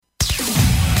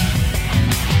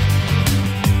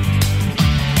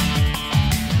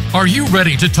Are you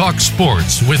ready to talk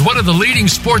sports with one of the leading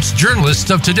sports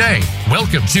journalists of today?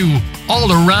 Welcome to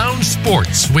All Around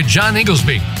Sports with John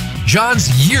Inglesby.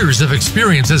 John's years of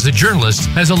experience as a journalist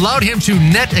has allowed him to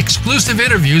net exclusive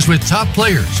interviews with top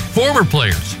players, former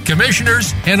players,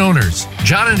 commissioners, and owners.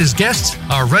 John and his guests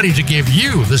are ready to give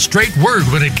you the straight word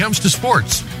when it comes to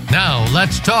sports. Now,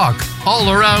 let's talk all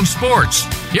around sports.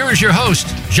 Here is your host,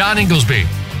 John Inglesby.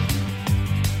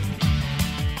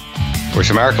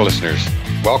 Voice America listeners,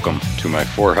 welcome to my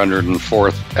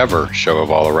 404th ever show of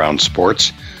All Around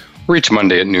Sports. We're each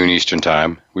Monday at noon Eastern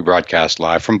Time. We broadcast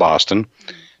live from Boston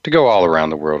to go all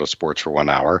around the world of sports for 1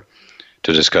 hour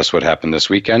to discuss what happened this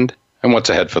weekend and what's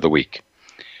ahead for the week.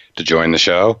 To join the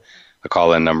show, the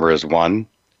call-in number is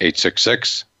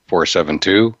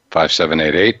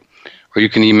 1-866-472-5788, or you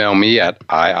can email me at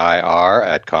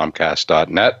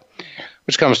iir@comcast.net,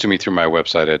 which comes to me through my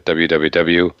website at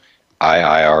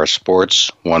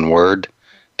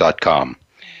www.iirsports.com.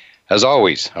 As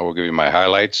always, I will give you my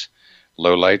highlights,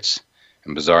 lowlights,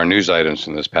 and bizarre news items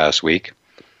from this past week.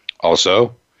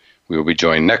 Also, we will be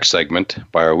joined next segment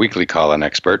by our weekly call-in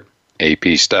expert,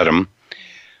 A.P. Stedham,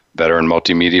 veteran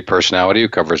multimedia personality who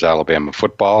covers Alabama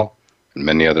football and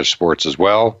many other sports as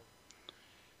well,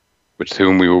 with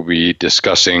whom we will be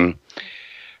discussing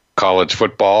college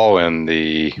football and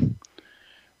the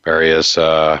various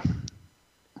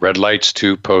red lights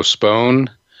to postpone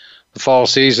the fall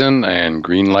season and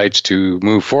green lights to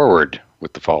move forward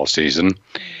with the fall season.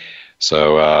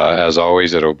 So, as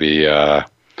always, it'll be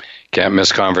can't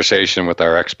miss conversation with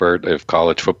our expert of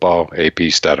college football, A.P.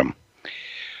 Stedham.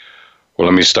 Well,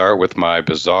 let me start with my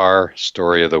bizarre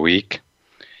story of the week,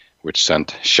 which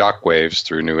sent shockwaves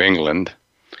through New England.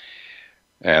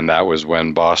 And that was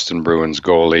when Boston Bruins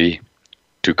goalie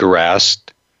Tuukka Rask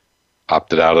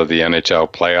opted out of the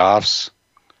NHL playoffs,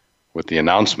 with the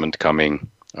announcement coming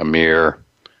a mere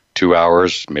 2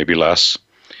 hours, maybe less,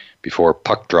 before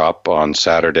puck drop on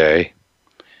Saturday,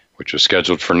 which was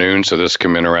scheduled for noon, so this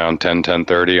came in around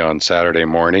 10:30 on Saturday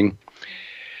morning.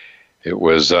 It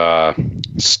was a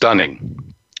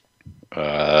stunning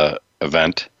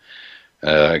event.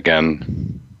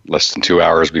 Again, less than 2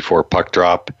 hours before puck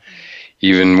drop,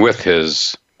 even with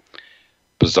his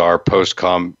bizarre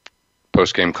post-game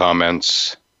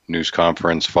comments, news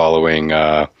conference following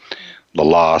the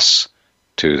loss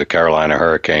to the Carolina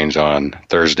Hurricanes on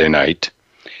Thursday night.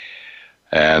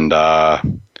 And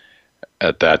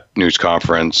at that news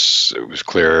conference, it was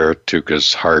clear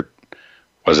Tuukka's heart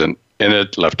wasn't in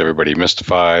it, left everybody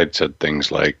mystified, said things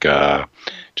like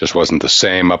just wasn't the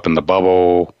same up in the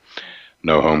bubble,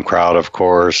 no home crowd, of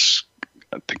course.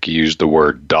 I think he used the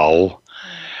word dull.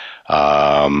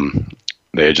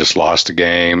 They had just lost a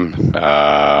game.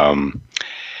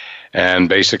 And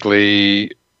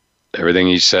basically everything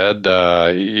he said,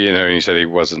 he said he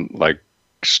wasn't like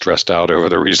stressed out over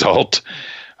the result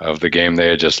of the game they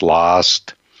had just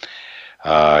lost.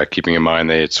 Keeping in mind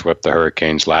they had swept the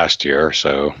Hurricanes last year,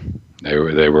 so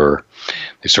they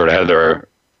sort of had their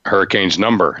Hurricanes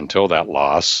number until that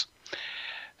loss.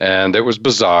 And it was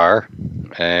bizarre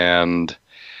and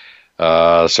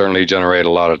certainly generated a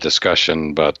lot of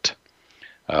discussion, but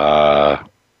never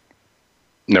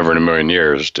in a million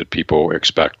years did people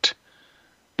expect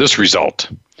this result.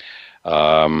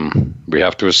 We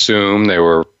have to assume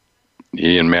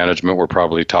he and management were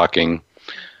probably talking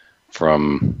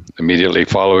from immediately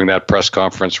following that press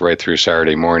conference right through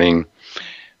Saturday morning.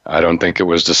 I don't think it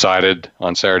was decided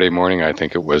on Saturday morning. I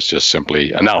think it was just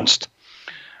simply announced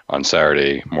on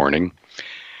Saturday morning.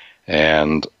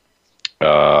 And,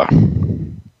 but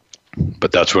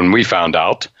that's when we found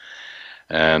out.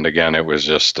 And again, it was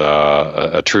just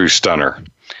a true stunner.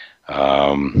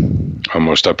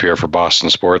 Almost up here for Boston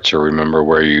sports, or remember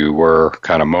where you were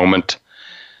kind of moment,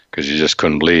 because you just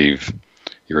couldn't believe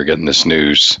you were getting this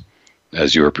news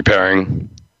as you were preparing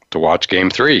to watch Game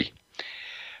 3.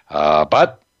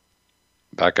 But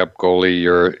backup goalie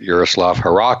Yaroslav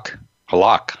Halak,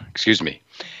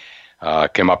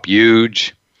 came up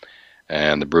huge,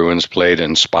 and the Bruins played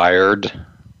inspired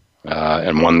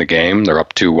and won the game. They're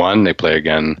up 2-1. They play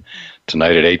again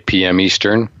tonight at 8 p.m.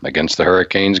 Eastern against the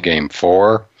Hurricanes, Game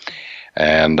 4.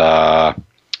 And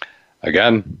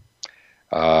again,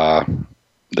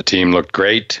 the team looked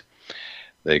great.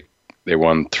 They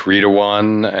won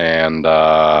 3-1,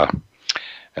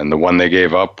 and the one they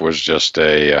gave up was just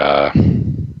where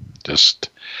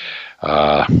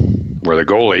the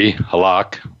goalie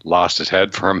Halak lost his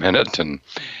head for a minute and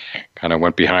kind of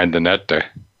went behind the net to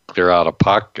clear out a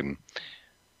puck and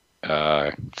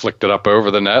flicked it up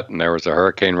over the net, and there was a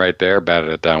Hurricane right there,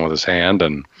 batted it down with his hand,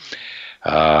 and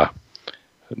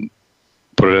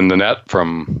put it in the net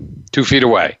from 2 feet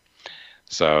away.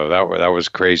 So that was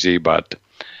crazy, but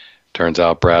turns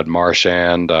out Brad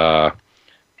Marchand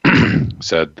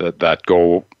said that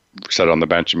goal, said on the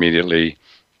bench immediately,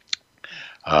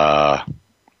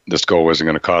 this goal wasn't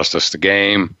going to cost us the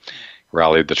game,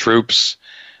 rallied the troops.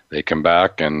 They come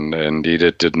back, and indeed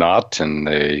it did not, and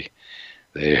they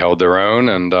held their own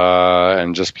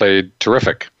and just played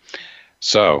terrific.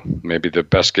 So maybe the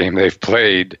best game they've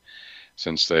played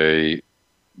since they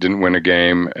didn't win a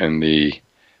game in the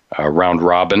round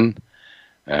robin,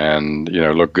 and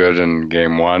looked good in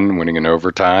game one, winning in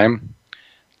overtime.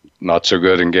 Not so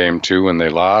good in game two when they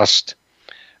lost,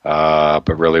 but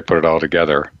really put it all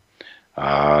together,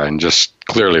 and just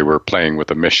clearly were playing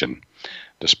with a mission,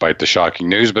 despite the shocking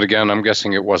news. But again, I'm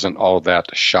guessing it wasn't all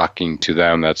that shocking to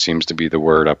them. That seems to be the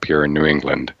word up here in New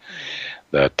England.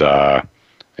 That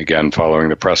again, following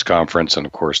the press conference, and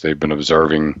of course they've been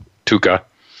observing Tuukka,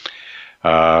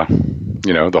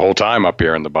 the whole time up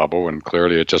here in the bubble, and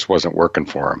clearly it just wasn't working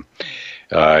for him.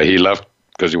 He left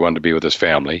because he wanted to be with his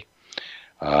family,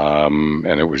 and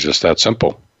it was just that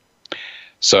simple.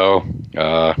 So,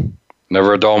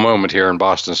 never a dull moment here in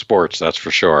Boston sports, that's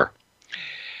for sure.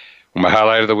 Well, my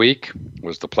highlight of the week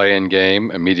was the play-in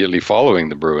game immediately following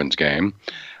the Bruins game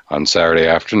on Saturday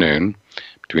afternoon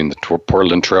between the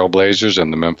Portland Trail Blazers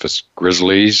and the Memphis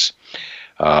Grizzlies.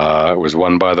 It was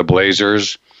won by the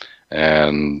Blazers,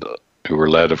 and who were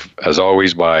led, as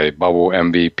always, by bubble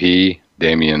MVP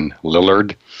Damian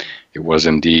Lillard. It was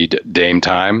indeed Dame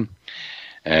time,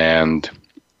 and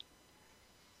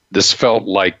this felt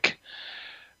like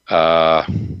a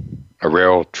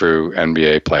real, true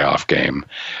NBA playoff game.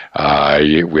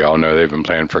 We all know they've been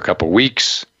playing for a couple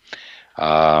weeks,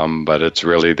 but it's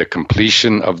really the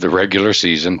completion of the regular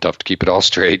season. Tough to keep it all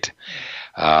straight.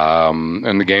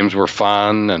 And the games were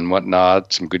fun and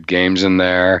whatnot, some good games in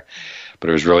there, but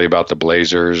it was really about the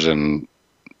Blazers and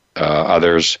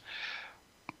others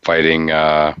fighting,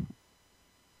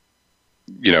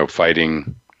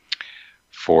 fighting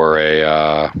for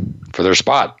their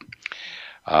spot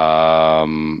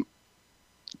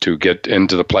to get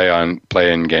into the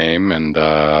play-in game, and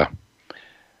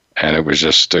it was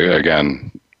just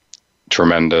again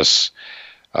tremendous.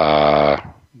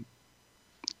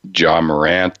 Ja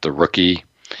Morant, the rookie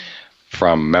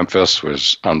from Memphis,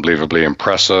 was unbelievably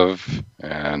impressive.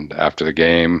 And after the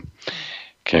game,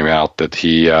 came out that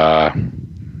he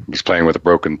was playing with a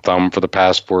broken thumb for the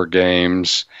past 4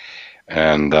 games.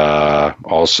 And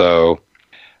also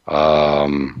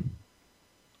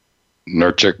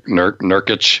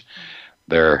Nurkic,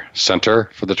 their center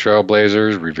for the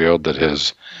Trailblazers, revealed that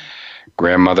his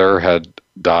grandmother had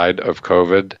died of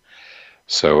COVID.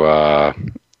 So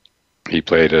he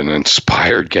played an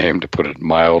inspired game, to put it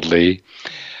mildly.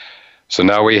 So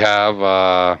now we have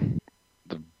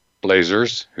the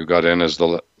Blazers, who got in as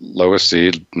the lowest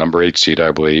seed, number 8 seed,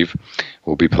 I believe,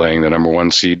 will be playing the number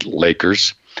 1 seed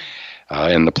Lakers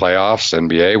in the playoffs,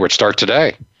 NBA, which start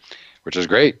today, which is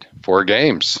great. 4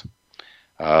 games,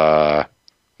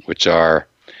 which are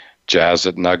Jazz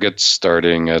at Nuggets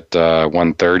starting at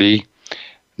 1:30.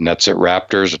 Nets at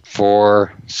Raptors at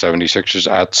 4, 76ers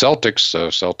at Celtics, so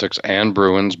Celtics and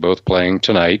Bruins both playing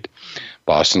tonight.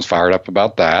 Boston's fired up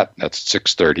about that. That's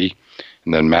 6:30.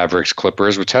 And then Mavericks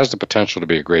Clippers, which has the potential to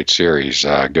be a great series,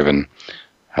 given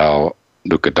how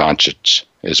Luka Doncic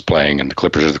is playing, and the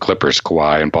Clippers are the Clippers,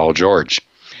 Kawhi and Paul George.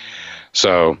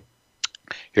 So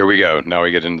here we go. Now we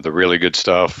get into the really good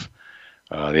stuff.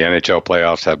 The NHL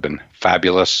playoffs have been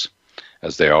fabulous,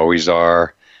 as they always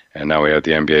are. And now we have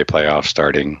the NBA playoffs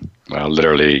starting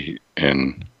literally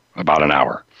in about an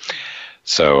hour.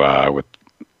 So with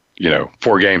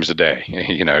 4 games a day,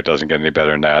 it doesn't get any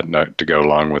better than that, to go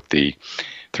along with the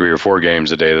 3 or 4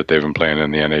 games a day that they've been playing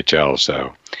in the NHL.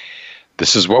 So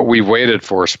this is what we've waited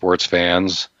for, sports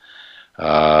fans.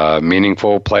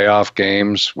 Meaningful playoff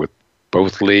games with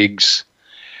both leagues,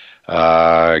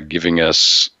 giving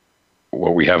us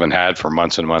what we haven't had for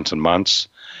months and months and months,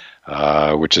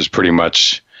 which is pretty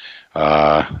much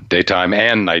daytime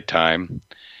and nighttime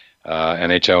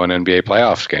NHL and NBA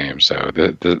playoffs games. So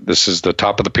this is the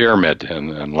top of the pyramid,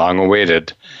 and long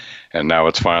awaited, and now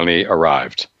it's finally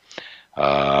arrived.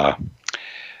 That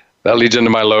leads into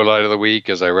my low light of the week,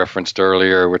 as I referenced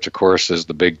earlier, which of course is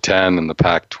the Big Ten and the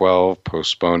Pac-12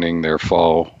 postponing their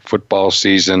fall football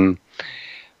season.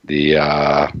 The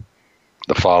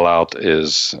fallout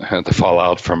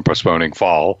from postponing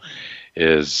fall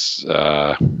is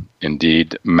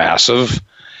indeed massive,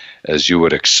 as you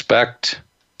would expect,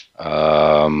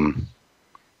 partly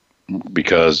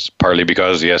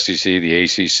because the SEC, the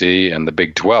ACC, and the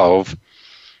Big 12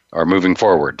 are moving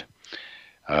forward.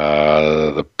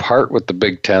 The part with the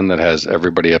Big Ten that has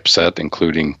everybody upset,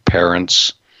 including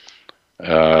parents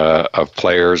of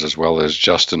players, as well as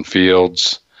Justin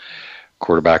Fields,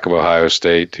 quarterback of Ohio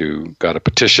State, who got a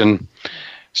petition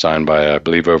signed by, I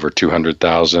believe, over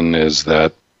 200,000, is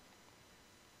that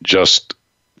just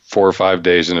 4 or 5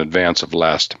 days in advance of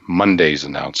last Monday's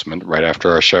announcement, right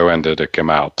after our show ended, it came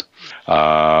out.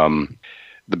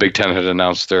 The Big Ten had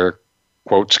announced their,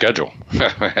 quote, schedule,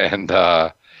 and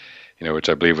which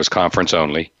I believe was conference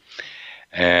only.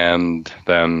 And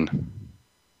then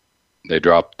they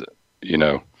dropped,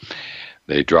 the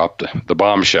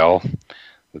bombshell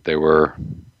that they were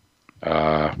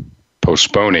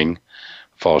postponing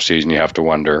fall season. You have to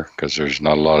wonder, because there's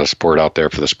not a lot of support out there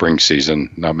for the spring season.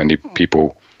 Not many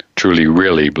people truly,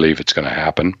 really believe it's going to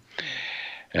happen.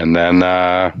 And then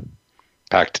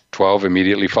Pac-12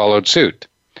 immediately followed suit.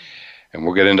 And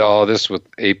we'll get into all of this with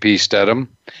AP Stedham.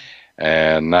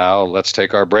 And now let's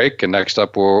take our break. And next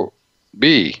up will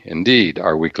be, indeed,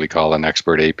 our weekly call-in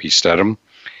expert, AP Stedham,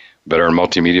 veteran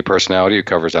multimedia personality who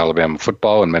covers Alabama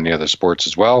football and many other sports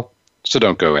as well. So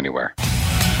don't go anywhere.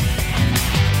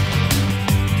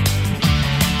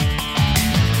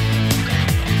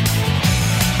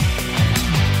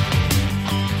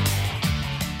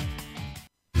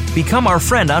 Become our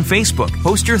friend on Facebook.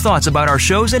 Post your thoughts about our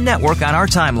shows and network on our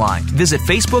timeline. Visit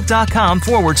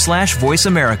Facebook.com/Voice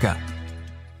America.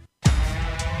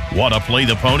 Want to play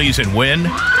the ponies and win?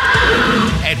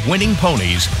 At Winning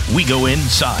Ponies, we go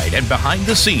inside and behind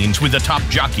the scenes with the top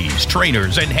jockeys,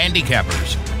 trainers, and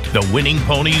handicappers. The Winning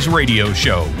Ponies radio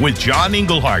show with John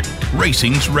Englehart,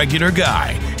 racing's regular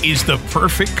guy, is the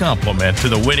perfect complement to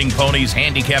the Winning Ponies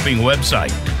handicapping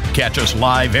website. Catch us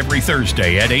live every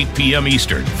Thursday at 8 p.m.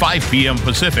 Eastern, 5 p.m.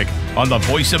 Pacific on the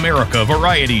Voice America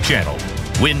Variety Channel.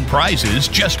 Win prizes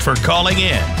just for calling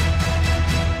in.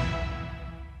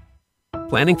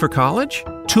 Planning for college?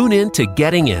 Tune in to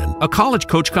Getting In, a college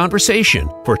coach conversation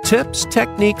for tips,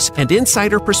 techniques, and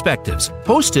insider perspectives.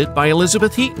 Hosted by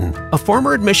Elizabeth Heaton, a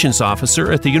former admissions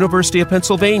officer at the University of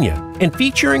Pennsylvania, and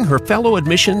featuring her fellow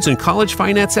admissions and college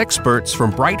finance experts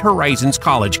from Bright Horizons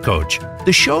College Coach.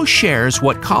 The show shares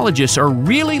what colleges are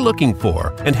really looking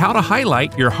for and how to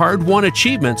highlight your hard-won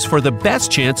achievements for the best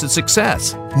chance at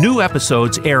success. New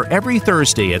episodes air every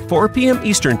Thursday at 4 p.m.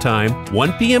 Eastern Time,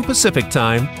 1 p.m. Pacific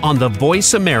Time on the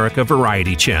Voice America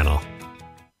Variety Channel.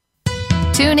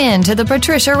 Tune in to The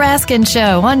Patricia Raskin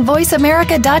Show on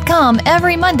VoiceAmerica.com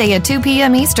every Monday at 2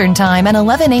 p.m. Eastern Time and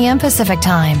 11 a.m. Pacific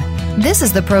Time. This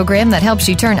is the program that helps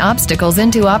you turn obstacles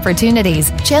into opportunities,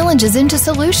 challenges into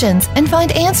solutions, and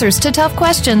find answers to tough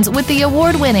questions with the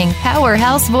award-winning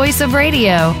powerhouse voice of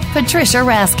radio, Patricia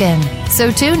Raskin. So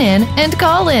tune in and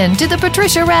call in to The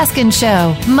Patricia Raskin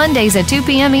Show, Mondays at 2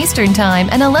 p.m. Eastern Time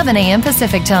and 11 a.m.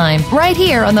 Pacific Time, right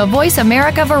here on the Voice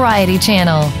America Variety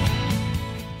Channel.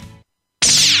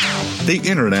 The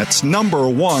Internet's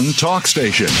 #1 talk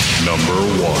station.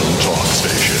 #1 talk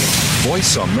station.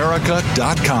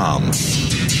 VoiceAmerica.com.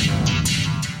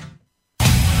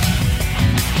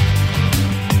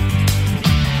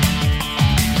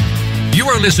 You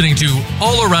are listening to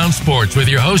All Around Sports with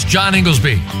your host, John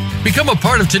Inglesby. Become a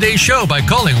part of today's show by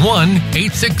calling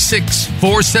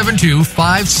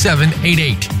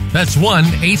 1-866-472-5788. That's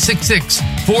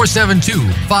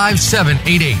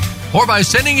 1-866-472-5788. Or by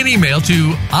sending an email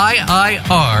to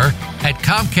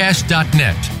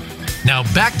iir@comcast.net. Now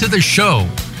back to the show.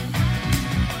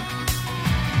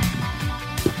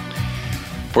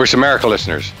 Voice America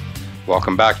listeners,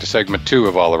 welcome back to segment 2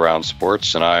 of All Around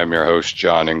Sports, and I am your host,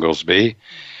 John Inglesby.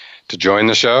 To join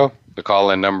the show, the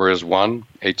call-in number is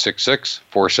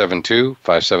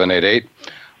 1-866-472-5788,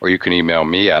 or you can email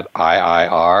me at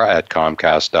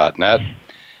iir@comcast.net.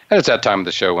 And it's that time of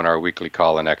the show when our weekly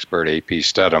call-in expert, AP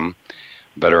Stedham,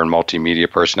 veteran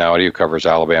multimedia personality who covers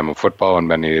Alabama football and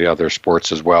many other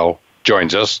sports as well,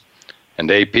 joins us. And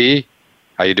AP,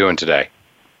 how you doing today?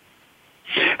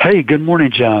 Hey, good morning,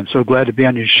 John. So glad to be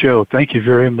on your show. Thank you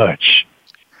very much.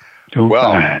 Doing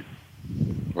fine.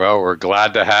 Well, we're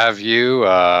glad to have you.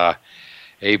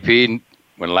 AP,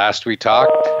 when last we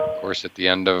talked, of course, at the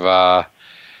end of,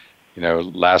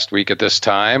 last week at this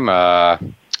time,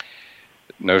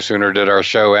 no sooner did our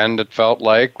show end, it felt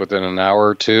like, within an hour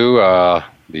or two,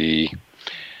 the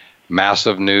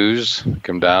massive news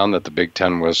came down that the Big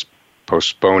Ten was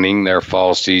postponing their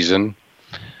fall season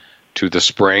to the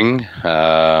spring.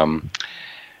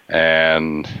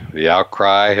 And the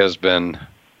outcry has been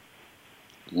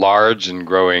large and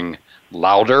growing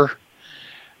louder.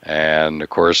 And, of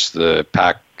course, the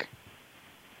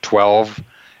Pac-12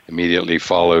 immediately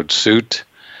followed suit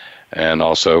and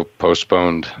also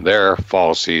postponed their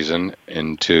fall season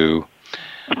into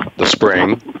the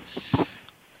spring.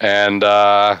 And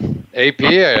AP,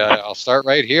 I'll start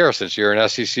right here since you're an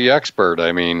SEC expert.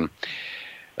 I mean,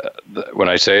 when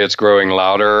I say it's growing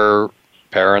louder,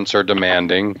 parents are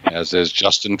demanding, as is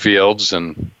Justin Fields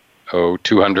and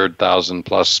 200,000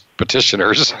 plus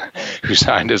petitioners who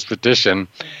signed his petition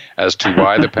as to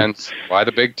why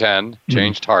the Big Ten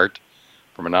changed heart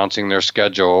from announcing their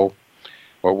schedule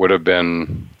what would have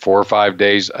been 4 or 5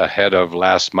 days ahead of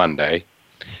last Monday.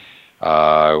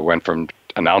 Went from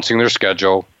announcing their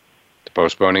schedule to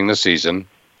postponing the season.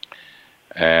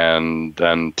 And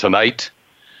then tonight,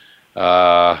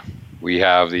 we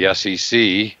have the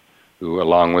SEC, who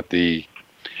along with the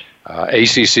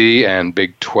ACC and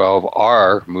Big 12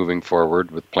 are moving forward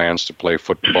with plans to play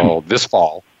football this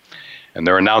fall, and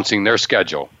they're announcing their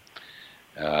schedule.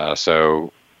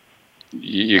 So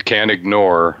you can't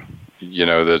ignore,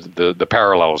 the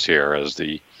parallels here as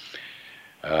the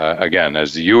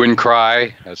hue and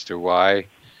cry as to why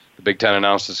the Big Ten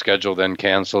announced the schedule, then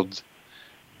canceled,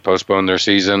 postponed their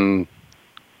season,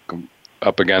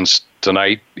 up against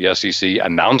tonight the SEC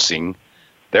announcing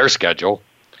their schedule.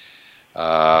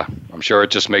 I'm sure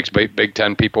it just makes Big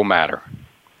Ten people madder.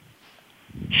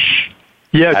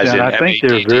 Yeah, John, I think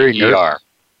they're very nervous.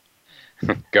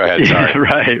 Go ahead, sorry.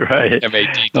 Right.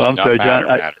 M-A-D-D, I'm not sorry, madder,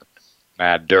 John.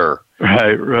 madder.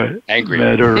 Madder. Right. Angry.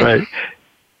 Madder, right.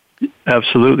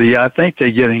 Absolutely. Yeah, I think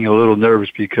they're getting a little nervous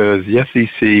because the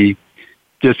SEC,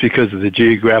 just because of the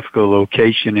geographical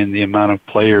location and the amount of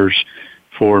players,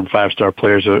 4- and 5-star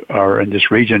players are in this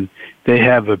region, they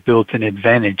have a built-in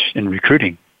advantage in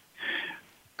recruiting.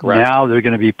 Correct. Now they're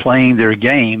going to be playing their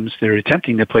games. They're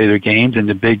attempting to play their games, and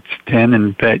the Big Ten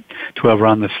and Pac-12 are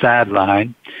on the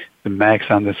sideline. The MAC's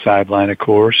on the sideline, of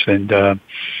course, and the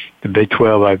Big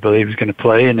 12, I believe, is going to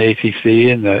play in the ACC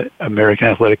and the American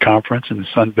Athletic Conference and the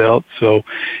Sun Belt. So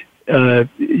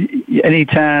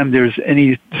anytime there's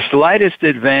any slightest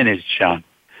advantage, Sean,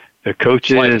 the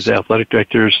coaches, the athletic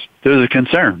directors, there's a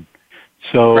concern.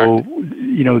 So,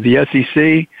 the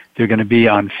SEC, they're going to be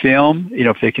on film.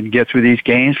 If they can get through these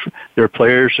games, their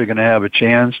players are going to have a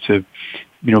chance to,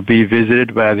 be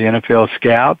visited by the NFL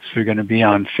scouts. They're going to be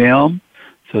on film.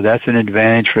 So that's an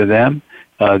advantage for them.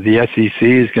 The SEC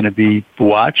is going to be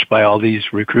watched by all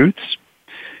these recruits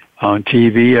on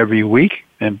TV every week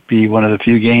and be one of the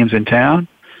few games in town.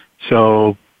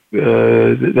 So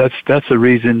that's the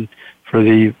reason for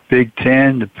the Big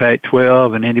Ten, the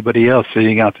Pac-12, and anybody else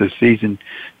sitting out this season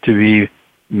to be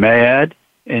mad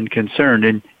and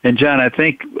concerned. And John, I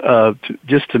think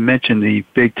just to mention the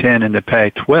Big Ten and the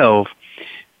Pac-12,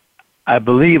 I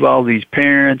believe all these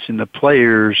parents and the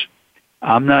players,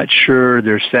 I'm not sure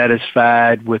they're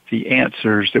satisfied with the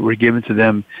answers that were given to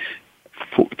them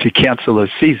to cancel a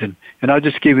season. And I'll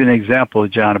just give you an example,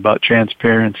 John, about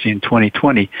transparency in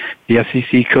 2020. The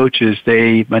SEC coaches,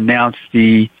 they announced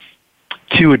the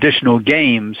 2 additional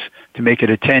games to make it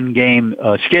a 10-game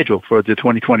schedule for the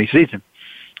 2020 season.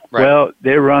 Right. Well,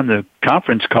 they were on the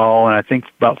conference call, and I think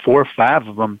about 4 or 5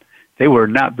 of them, they were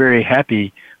not very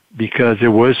happy because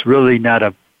there was really not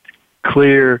a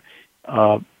clear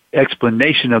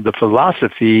explanation of the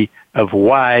philosophy of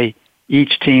why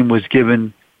each team was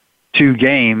given 2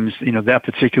 games, those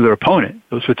particular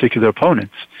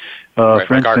opponents. Right,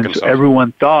 for instance,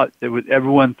 everyone thought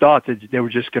that they were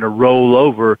just going to roll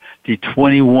over the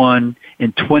 21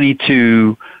 and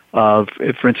 22 of,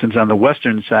 for instance, on the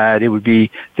western side, it would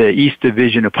be the East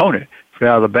Division opponent. For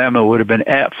Alabama, it would have been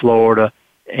at Florida,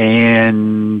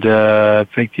 and I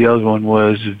think the other one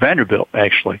was Vanderbilt,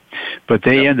 actually. But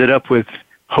they ended up with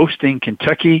hosting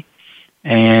Kentucky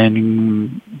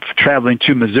and traveling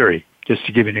to Missouri, just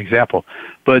to give you an example.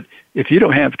 But if you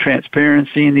don't have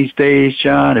transparency in these days,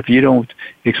 John, if you don't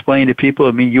explain to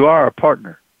people, you are a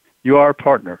partner. You're a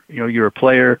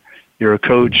player, you're a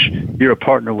coach, you're a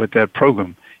partner with that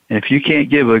program. And if you can't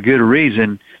give a good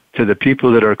reason to the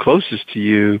people that are closest to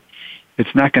you,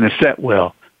 it's not going to set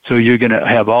well. So you're going to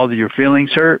have all of your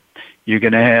feelings hurt. You're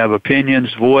going to have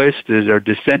opinions voiced that are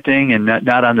dissenting and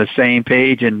not on the same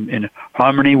page and in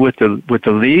harmony with the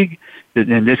league.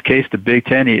 In this case, the Big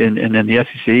Ten and then the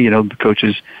SEC. The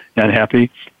coaches not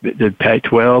happy. The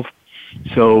Pac-12.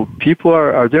 So people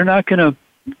they're not going to.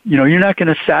 You're not going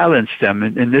to silence them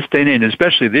in this day and age,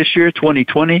 especially this year,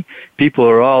 2020. People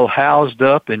are all housed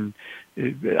up and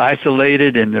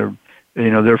isolated, and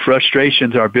their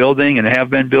frustrations are building and have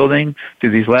been building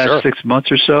through these last 6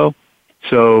 months or so.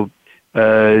 So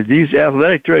these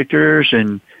athletic directors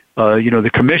and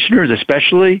the commissioners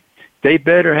especially, they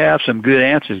better have some good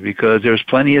answers because there's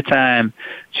plenty of time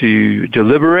to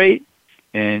deliberate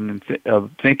and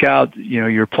think out,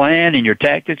 your plan and your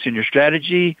tactics and your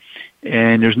strategy.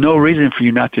 And there's no reason for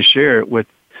you not to share it with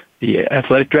the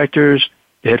athletic directors,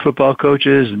 the head football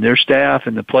coaches, and their staff,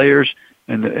 and the players,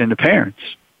 and the parents.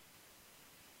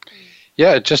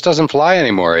 Yeah, it just doesn't fly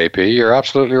anymore, AP. You're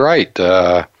absolutely right.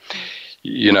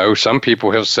 Some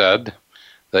people have said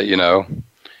that,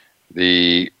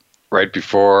 right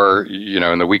before,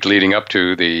 in the week leading up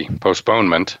to the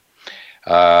postponement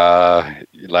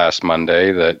last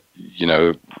Monday, that,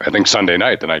 I think Sunday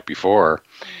night, the night before,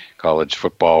 college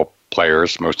football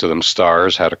players, most of them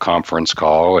stars, had a conference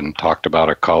call and talked about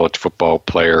a college football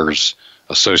players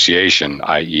association,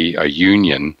 i.e. a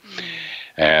union.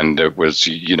 And it was,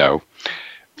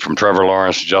 from Trevor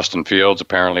Lawrence to Justin Fields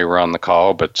apparently were on the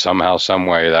call, but somehow, some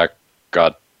way that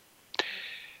got,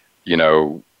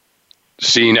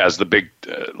 seen as the big,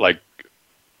 a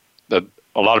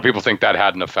lot of people think that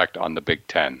had an effect on the Big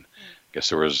Ten. I guess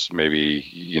there was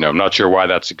maybe, I'm not sure why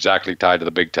that's exactly tied to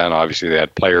the Big Ten. Obviously, they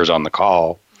had players on the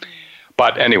call.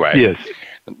 But anyway, yes.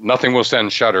 Nothing will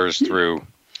send shudders through,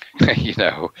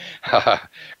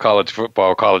 college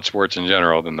football, college sports in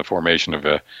general, than the formation of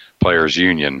a players'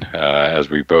 union, as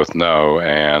we both know.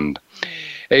 And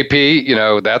AP,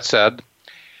 that said,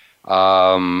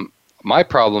 my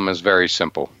problem is very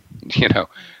simple.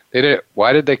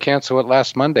 Why did they cancel it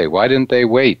last Monday? Why didn't they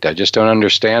wait? I just don't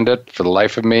understand it for the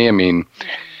life of me. I mean,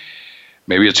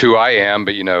 maybe it's who I am,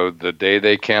 but, the day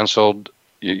they canceled,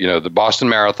 the Boston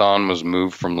Marathon was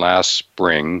moved from last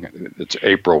spring, it's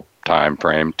April time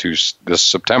frame, to this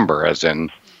September, as in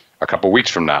a couple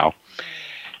weeks from now.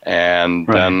 And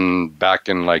then back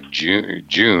in like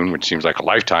June, which seems like a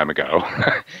lifetime ago,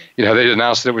 they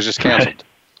announced it was just canceled. Right.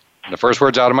 The first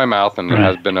words out of my mouth, and it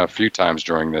has been a few times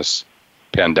during this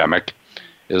pandemic,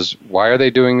 is why are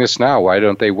they doing this now? Why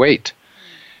don't they wait?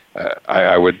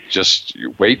 I would just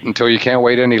wait until you can't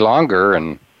wait any longer.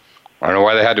 And I don't know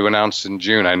why they had to announce in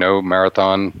June. I know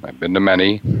marathon, I've been to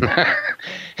many,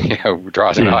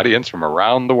 draws an audience from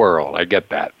around the world. I get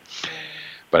that.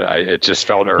 But it just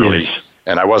felt early. Yes.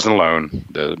 And I wasn't alone.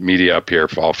 The media up here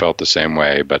all felt the same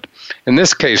way. But in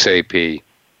this case, AP,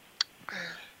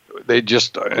 they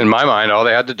just, in my mind, all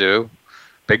they had to do,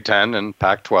 Big Ten and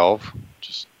Pac-12,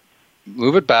 just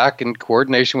move it back in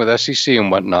coordination with SEC and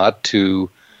whatnot to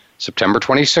September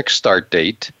 26th start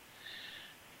date,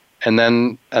 and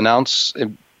then announce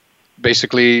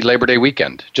basically Labor Day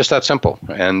weekend. Just that simple.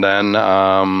 And then,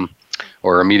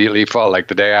 or immediately fall, like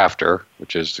the day after,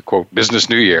 which is the quote business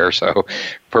New Year. So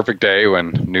perfect day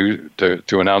when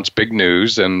to announce big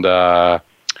news. And that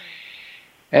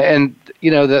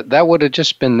would have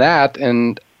just been that.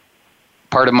 And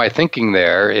part of my thinking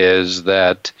there is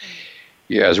that,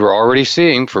 as we're already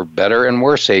seeing, for better and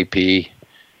worse, AP,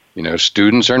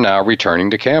 students are now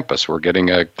returning to campus. We're getting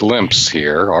a glimpse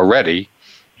here already,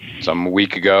 some a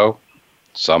week ago,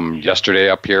 some yesterday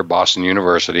up here, Boston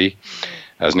University,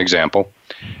 as an example.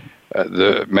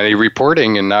 The many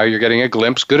reporting, and now you're getting a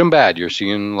glimpse, good and bad. You're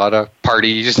seeing a lot of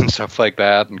parties and stuff like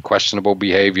that, and questionable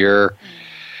behavior.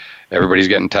 Everybody's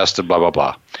getting tested, blah, blah,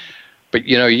 blah. But,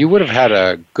 you would have had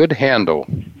a good handle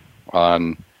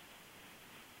on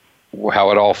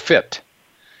how it all fit.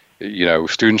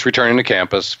 Students returning to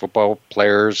campus, football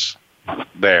players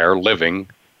there living,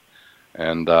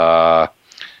 and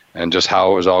just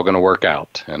how it was all going to work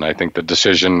out. And I think the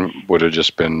decision would have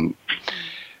just been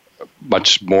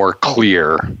much more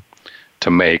clear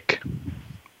to make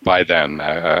by then,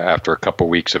 after a couple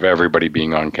weeks of everybody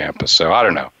being on campus. So I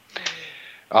don't know.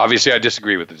 Obviously, I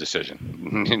disagree with the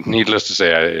decision. Needless to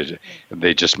say,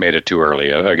 they just made it too early.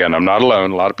 Again, I'm not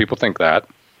alone. A lot of people think that.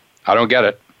 I don't get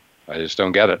it. I just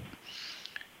don't get it.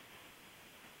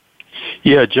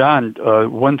 Yeah, John,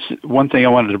 one thing I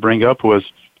wanted to bring up was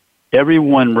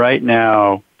everyone right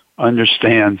now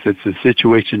understands that the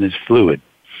situation is fluid.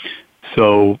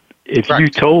 So if you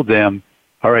told them,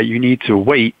 all right, you need to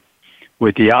wait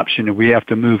with the option that we have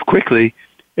to move quickly,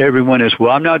 everyone is,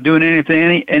 well, I'm not doing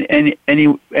anything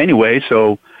anyway,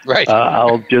 so right.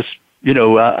 I'll just,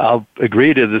 I'll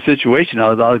agree to the situation.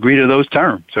 I'll agree to those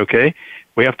terms, okay?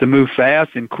 We have to move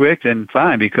fast and quick and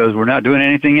fine because we're not doing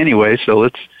anything anyway, so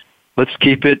let's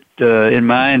keep it in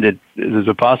mind that there's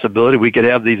a possibility we could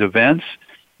have these events.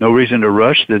 No reason to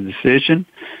rush the decision.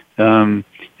 And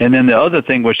then the other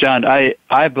thing was, John,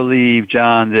 I believe,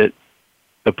 John, that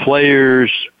the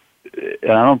players, I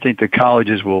don't think the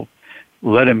colleges will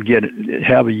let them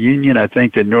have a union. I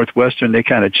think that Northwestern, they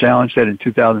kind of challenged that in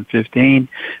 2015,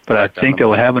 but I think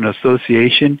they'll have an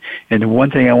association. And the one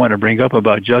thing I want to bring up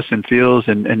about Justin Fields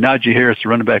and Najee Harris, the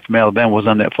running back from Alabama, was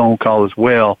on that phone call as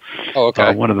well. Oh,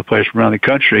 okay. One of the players from around the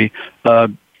country.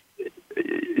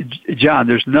 John,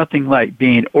 there's nothing like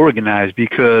being organized,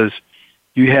 because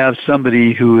you have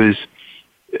somebody who is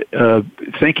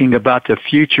thinking about the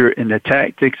future and the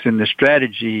tactics and the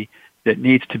strategy that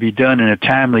needs to be done in a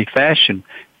timely fashion.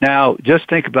 Now, just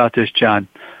think about this, John.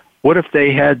 What if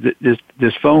they had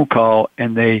this phone call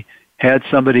and they had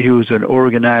somebody who was an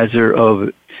organizer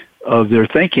of their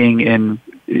thinking, and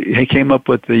he came up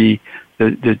with the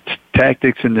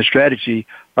tactics and the strategy?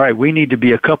 All right, we need to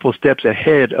be a couple steps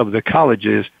ahead of the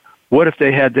colleges. What if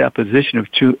they had that petition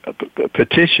of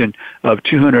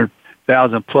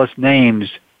 200,000 plus names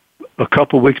a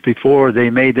couple weeks before they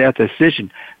made that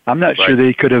decision? I'm not sure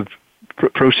they could have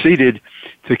proceeded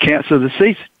to cancel the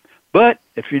season. But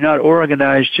if you're not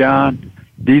organized, John,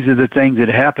 these are the things that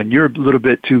happen. You're a little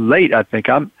bit too late, I think.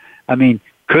 I mean,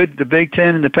 could the Big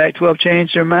Ten and the Pac-12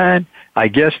 change their mind? I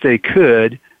guess they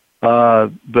could, but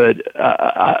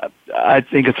I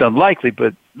think it's unlikely.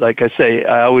 But like I say,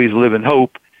 I always live in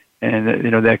hope, and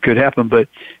that could happen. But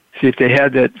see, if they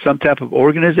had some type of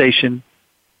organization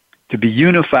to be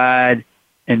unified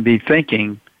and be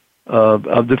thinking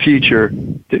of the future,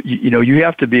 you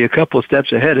have to be a couple of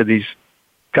steps ahead of these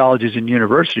colleges and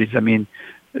universities. I mean,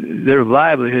 their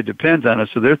livelihood depends on it,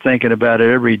 so they're thinking about it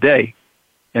every day,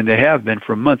 and they have been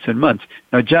for months and months.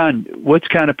 Now, John, what's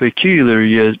kind of peculiar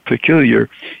is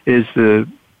the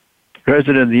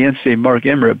president of the NCAA, Mark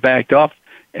Emmert, backed off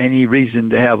any reason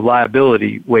to have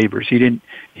liability waivers. He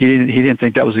didn't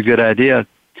think that was a good idea,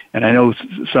 and I know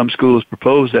some schools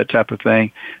propose that type of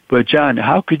thing. But John,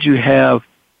 how could you have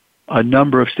a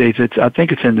number of states? I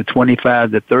think it's in the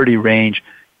 25 to 30 range,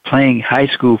 playing high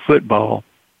school football,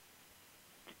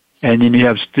 and then you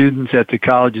have students at the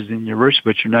colleges and universities,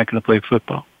 but you're not going to play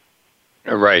football.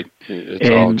 Right. It's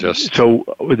all just... So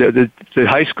the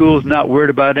high school is not worried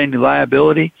about any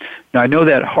liability. Now, I know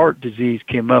that heart disease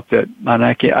came up, and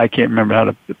I can't remember how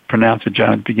to pronounce it,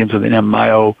 John. It begins with an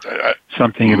M-I-O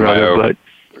something or other. But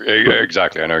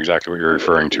exactly. I know exactly what you're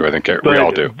referring to. I think we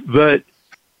all do. But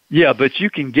you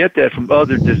can get that from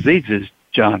other diseases,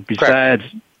 John, besides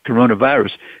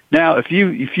coronavirus. Now, if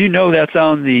you know that's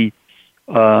on the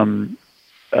on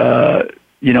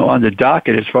the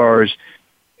docket as far as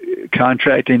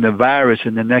contracting the virus,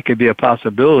 and then that could be a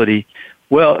possibility.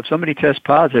 Well, if somebody tests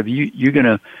positive, you're going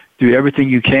to do everything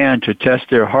you can to test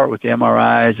their heart with the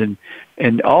MRIs,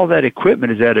 and all that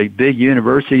equipment is at a big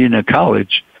university and a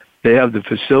college. They have the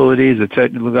facilities,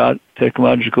 the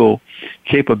technological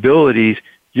capabilities.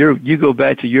 You go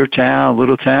back to your town,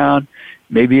 little town,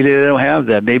 maybe they don't have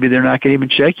that. Maybe they're not going to even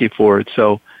check you for it.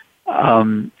 So I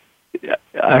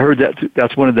heard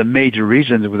that's one of the major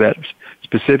reasons with that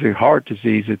specific heart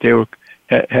disease, that they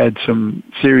had some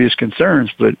serious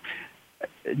concerns. But,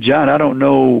 John, I don't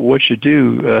know what you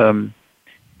do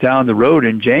down the road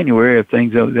in January if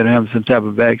things don't have some type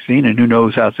of vaccine, and who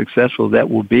knows how successful that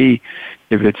will be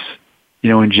if it's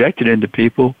injected into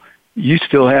people. You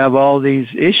still have all these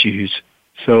issues.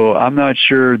 So I'm not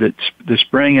sure that the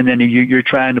spring, and then you're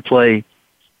trying to play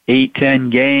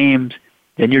 8-10 games,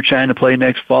 and you're trying to play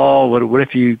next fall. What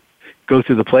if you go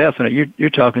through the playoffs and you're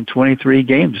talking 23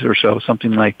 games or so,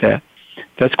 something like that?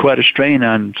 That's quite a strain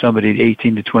on somebody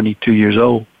 18 to 22 years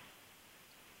old.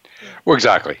 Well,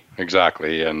 exactly.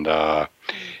 And, I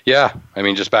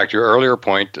mean, just back to your earlier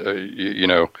point,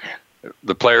 the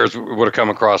players would have come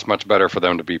across much better for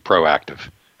them to be proactive,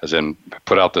 as in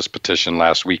put out this petition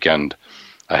last weekend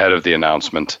ahead of the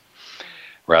announcement,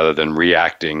 rather than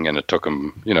reacting. And it took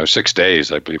them, 6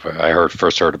 days. I believe I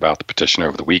first heard about the petition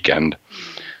over the weekend.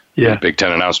 Yeah. The Big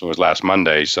Ten announcement was last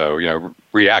Monday. So,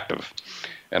 reactive.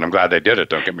 And I'm glad they did it.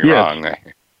 Don't get me wrong. If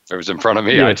it was in front of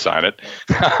me, I'd sign it.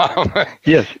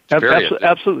 Yes,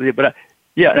 absolutely. But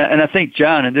and I think,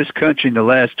 John, in this country in the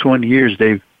last 20 years,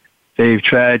 they've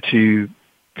tried to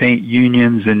paint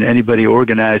unions and anybody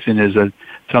organizing as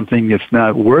something that's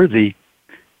not worthy.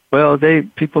 Well,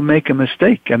 people make a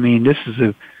mistake. I mean, this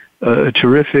is a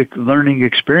terrific learning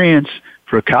experience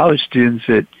for college students,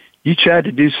 that you try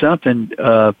to do something,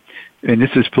 and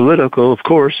this is political, of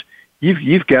course.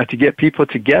 You've got to get people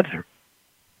together,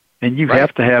 and you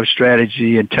have to have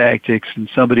strategy and tactics, and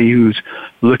somebody who's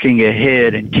looking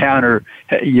ahead and counter.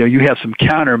 You have some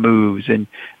counter moves, and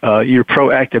you're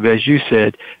proactive, as you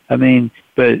said. I mean,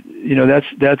 but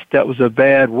that was a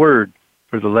bad word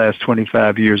for the last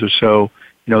 25 years or so.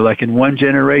 Like in one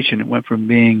generation, it went from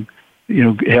being,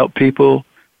 help people,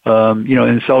 and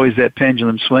it's always that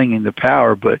pendulum swinging the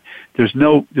power. But there's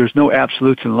no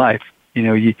absolutes in life.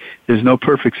 There's no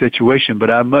perfect situation.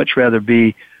 But I'd much rather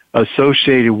be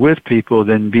associated with people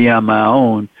than be on my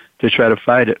own to try to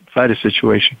fight a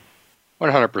situation.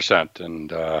 100%.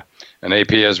 And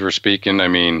AP, as we're speaking, I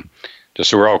mean, just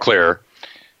so we're all clear,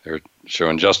 they're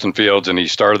showing Justin Fields, and he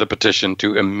started the petition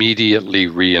to immediately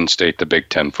reinstate the Big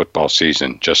Ten football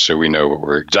season, just so we know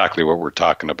exactly what we're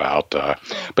talking about.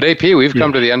 But AP, we've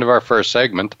come to the end of our first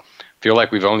segment. Feel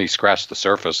like we've only scratched the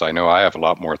surface. I know I have a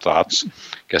lot more thoughts.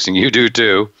 Guessing you do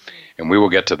too. And we will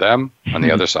get to them on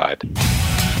the other side.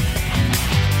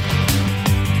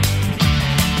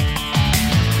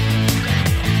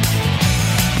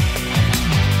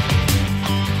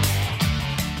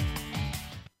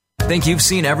 Think you've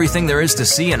seen everything there is to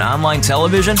see in online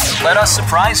television? Let us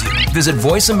surprise you. Visit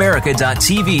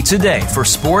voiceamerica.tv today for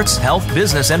sports, health,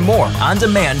 business, and more on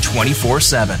demand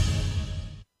 24/7.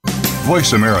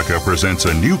 Voice America presents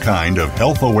a new kind of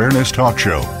health awareness talk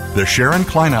show, the Sharon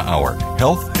Kleina Hour,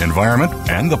 Health, Environment,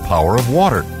 and the Power of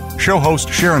Water. Show host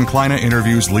Sharon Kleina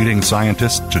interviews leading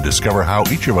scientists to discover how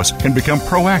each of us can become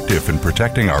proactive in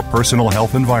protecting our personal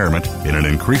health environment in an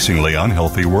increasingly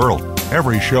unhealthy world.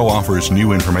 Every show offers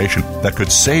new information that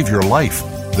could save your life.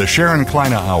 The Sharon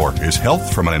Kleina Hour is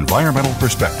health from an environmental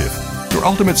perspective, your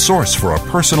ultimate source for a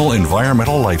personal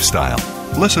environmental lifestyle.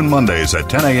 Listen Mondays at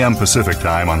 10 a.m. Pacific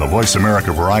Time on the Voice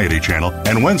America Variety Channel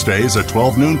and Wednesdays at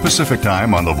 12 noon Pacific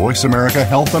Time on the Voice America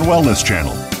Health and Wellness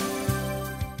Channel.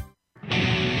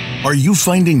 Are you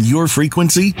finding your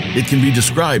frequency? It can be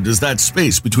described as that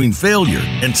space between failure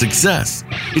and success.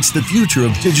 It's the future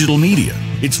of digital media.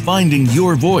 It's finding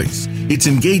your voice. It's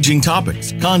engaging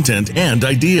topics, content, and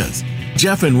ideas.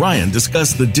 Jeff and Ryan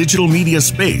discuss the digital media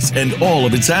space and all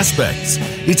of its aspects.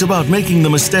 It's about making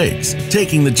the mistakes,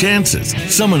 taking the chances,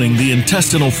 summoning the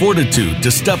intestinal fortitude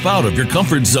to step out of your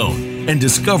comfort zone, and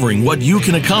discovering what you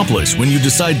can accomplish when you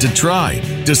decide to try,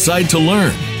 decide to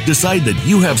learn, decide that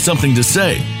you have something to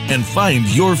say, and find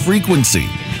your frequency.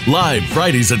 Live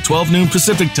Fridays at 12 noon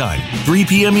Pacific Time, 3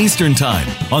 p.m. Eastern Time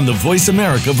on the Voice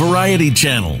America Variety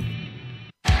Channel.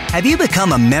 Have you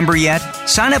become a member yet?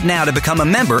 Sign up now to become a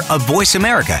member of Voice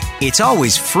America. It's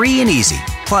always free and easy.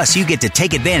 Plus, you get to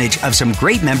take advantage of some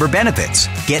great member benefits.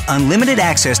 Get unlimited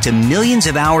access to millions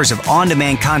of hours of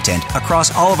on-demand content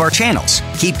across all of our channels.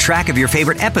 Keep track of your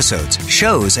favorite episodes,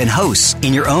 shows, and hosts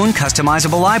in your own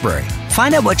customizable library.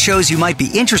 Find out what shows you might be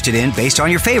interested in based on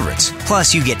your favorites.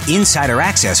 Plus, you get insider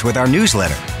access with our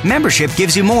newsletter. Membership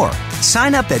gives you more.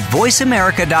 Sign up at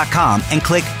voiceamerica.com and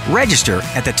click register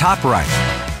at the top right.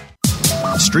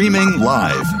 Streaming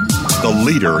live, the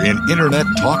leader in Internet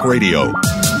talk radio,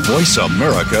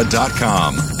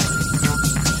 voiceamerica.com.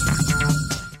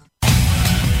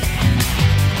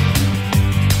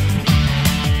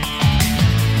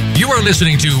 You are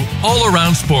listening to All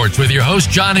Around Sports with your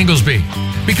host, John Inglesby.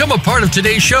 Become a part of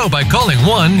today's show by calling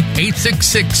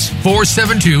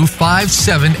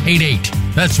 1-866-472-5788.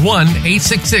 That's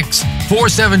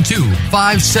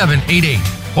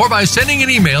 1-866-472-5788. Or by sending an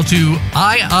email to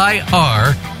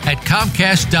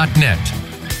iir@comcast.net.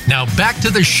 Now back to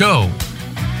the show.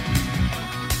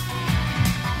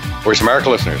 Voice America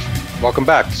listeners, welcome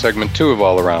back to segment 2 of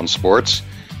All Around Sports.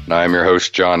 And I am your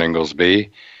host, John Inglesby.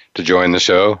 To join the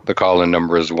show, the call-in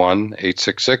number is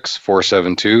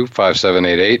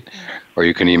 1-866-472-5788, or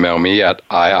you can email me at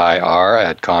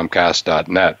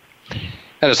iir@comcast.net.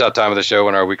 And it's that time of the show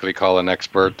when our weekly call-in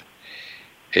expert,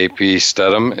 AP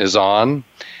Stedham, is on.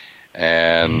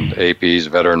 And AP's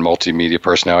veteran multimedia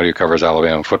personality who covers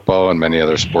Alabama football and many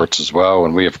other sports as well.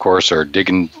 And we, of course, are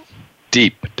digging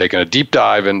deep, taking a deep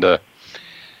dive into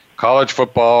college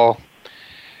football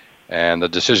and the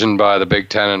decision by the Big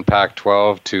Ten and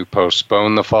Pac-12 to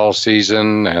postpone the fall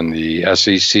season, and the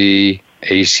SEC,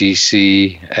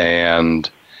 ACC, and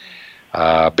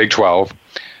Big 12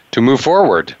 to move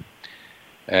forward.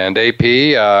 And AP,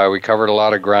 we covered a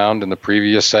lot of ground in the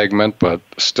previous segment, but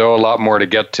still a lot more to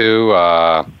get to.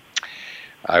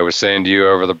 I was saying to you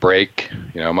over the break,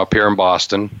 I'm up here in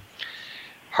Boston,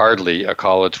 hardly a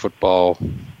college football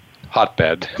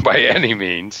hotbed by any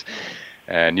means.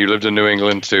 And you lived in New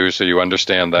England too, so you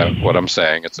understand that what I'm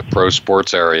saying. It's a pro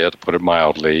sports area, to put it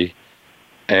mildly.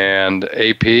 And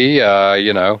AP,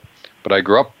 but I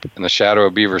grew up in the shadow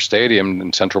of Beaver Stadium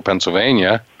in central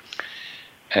Pennsylvania.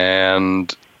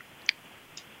 And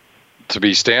to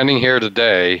be standing here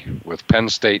today with Penn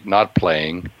State not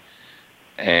playing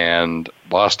and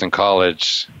Boston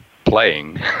College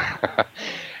playing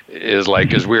is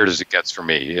like as weird as it gets for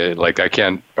me. Like I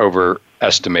can't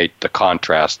overestimate the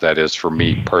contrast that is for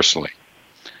me personally.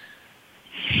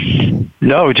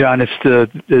 No, John, it's the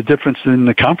difference in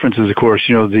the conferences, of course.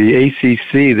 The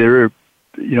ACC, they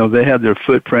have their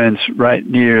footprints right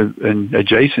near and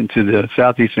adjacent to the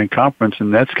Southeastern Conference,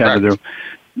 and that's kind of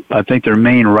their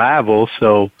main rival.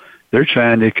 So they're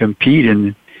trying to compete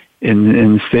and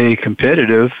stay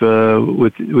competitive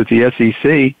with the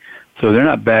SEC. So they're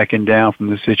not backing down from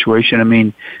the situation. I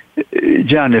mean,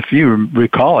 John, if you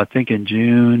recall, I think in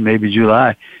June, maybe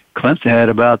July, Clemson had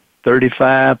about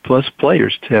 35 plus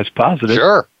players test positive.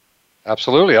 Sure,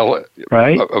 absolutely.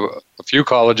 Right. A few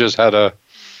colleges had a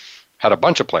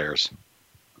bunch of players.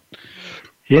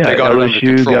 Yeah, they got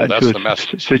LSU got into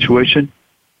a situation.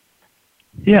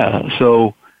 Yeah,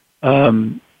 so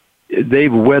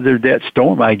they've weathered that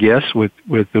storm, I guess, with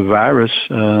the virus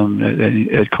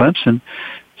at Clemson.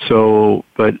 So,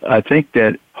 but I think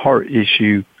that heart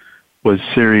issue was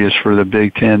serious for the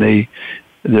Big Ten. And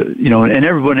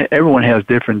everyone has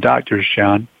different doctors,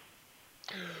 John.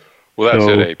 Well, that's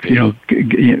it,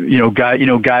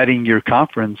 AP. Guiding your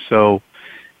conference. So,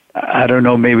 I don't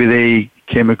know. Maybe they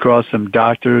came across some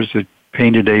doctors that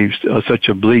painted such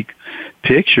a bleak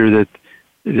picture that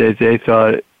they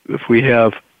thought if we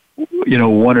have,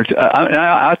 one or two.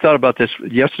 I thought about this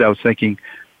yesterday. I was thinking,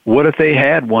 what if they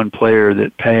had one player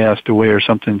that passed away or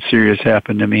something serious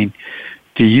happened? I mean,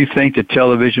 do you think the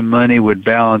television money would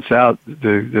balance out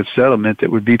the settlement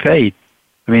that would be paid?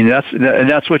 I mean,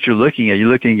 that's what you're looking at. You're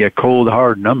looking at cold,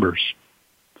 hard numbers,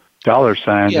 dollar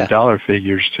signs and dollar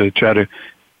figures to try to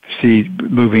see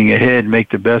moving ahead, make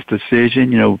the best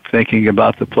decision, thinking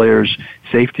about the player's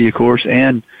safety, of course,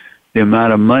 and the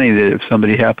amount of money that if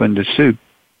somebody happened to sue.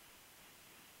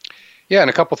 Yeah, and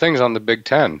a couple things on the Big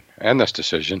Ten and this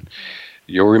decision.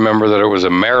 You'll remember that it was a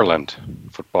Maryland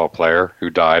football player who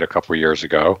died a couple years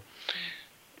ago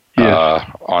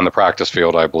on the practice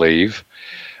field, I believe.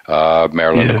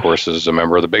 Maryland, of course, is a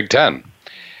member of the Big Ten.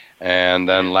 And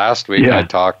then last week I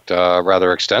talked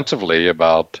rather extensively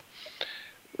about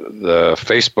the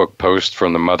Facebook post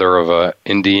from the mother of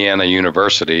Indiana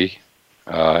University,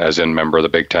 as in member of the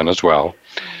Big Ten as well,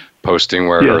 posting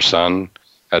where her son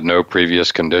had no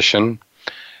previous condition,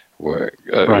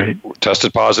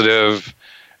 tested positive,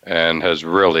 and has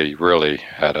really, really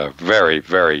had a very,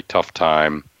 very tough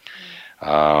time.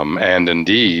 And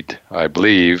indeed, I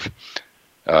believe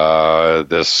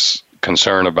this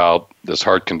concern about this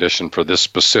heart condition for this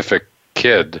specific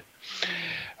kid,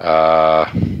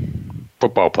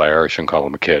 football player, I shouldn't call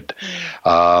him a kid,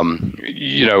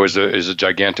 is a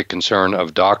gigantic concern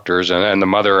of doctors. And the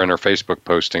mother in her Facebook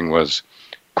posting was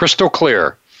crystal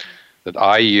clear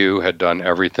that IU had done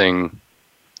everything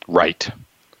right.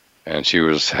 And she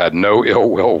had no ill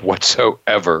will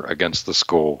whatsoever against the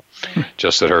school.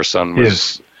 Just that her son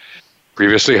was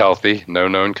previously healthy, no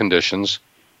known conditions,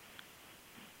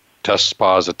 tests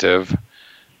positive,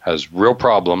 has real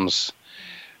problems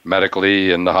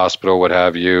medically in the hospital, what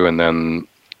have you, and then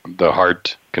the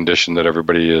heart condition that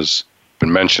everybody has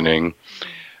been mentioning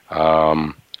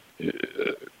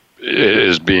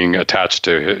is being attached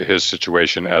to his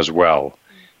situation as well.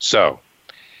 So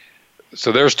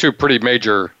there's two pretty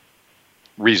major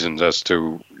reasons as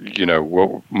to,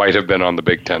 what might have been on the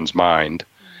Big Ten's mind.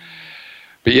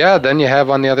 But then you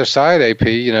have on the other side, AP,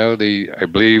 I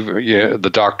believe the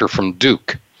doctor from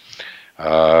Duke,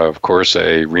 of course,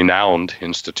 a renowned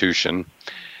institution,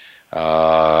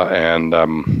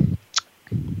 and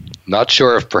not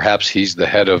sure if perhaps he's the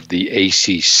head of the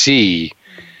ACC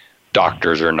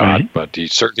doctors or not, but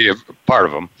he's certainly a part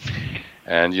of them.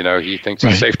 And, he thinks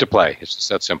it's safe to play. It's just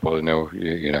that simple,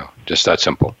 just that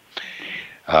simple.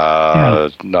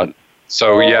 The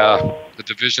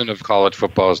division of college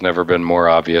football has never been more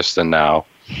obvious than now.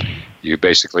 You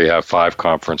basically have 5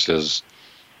 conferences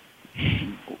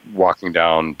walking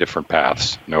down different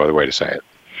paths. No other way to say it.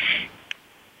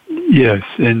 Yes,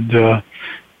 and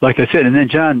like I said, and then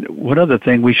John, one other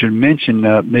thing we should mention,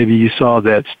 maybe you saw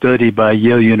that study by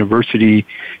Yale University,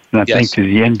 and I think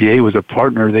the NBA was a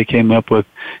partner. They came up with,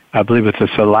 I believe it's a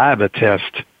saliva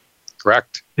test.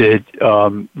 Correct. That,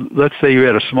 let's say you're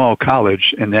at a small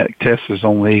college and that test is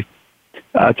only,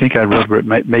 I think I remember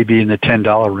it may be in the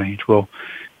 $10 range. Well,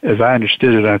 as I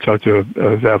understood it, I talked to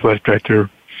a athletic director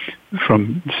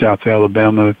from South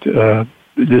Alabama,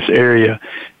 this area,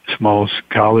 small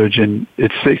college, and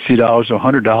it's $60 or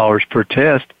 $100 per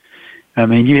test. I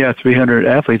mean, you have 300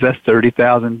 athletes, that's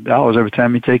 $30,000 every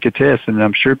time you take a test, and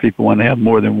I'm sure people want to have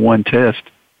more than one test.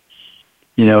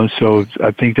 So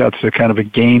I think that's a kind of a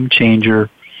game changer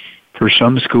for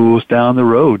some schools down the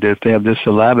road. If they have this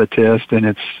saliva test and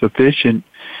it's sufficient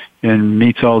and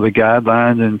meets all the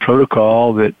guidelines and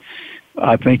protocol, that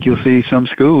I think you'll see some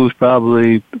schools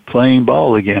probably playing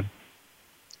ball again.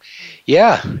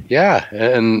 Yeah.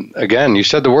 And again, you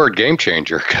said the word game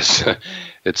changer because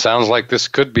it sounds like this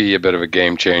could be a bit of a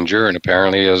game changer, and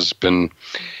apparently has been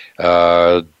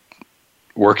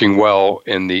working well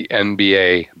in the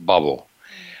NBA bubble.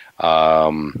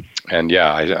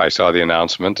 I saw the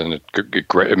announcement, and it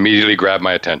immediately grabbed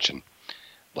my attention.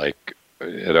 like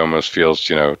it almost feels,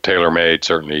 tailor-made,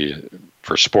 certainly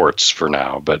for sports for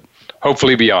now, but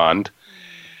hopefully beyond.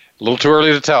 A little too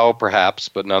early to tell, perhaps,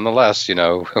 but nonetheless,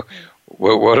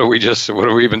 what have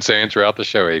we been saying throughout the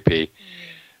show, AP?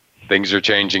 Things are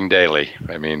changing daily.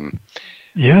 I mean,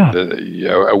 yeah.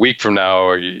 A week from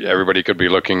now, everybody could be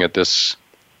looking at this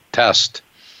test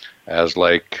as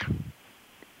like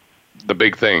the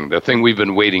big thing, the thing we've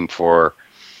been waiting for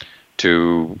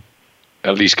to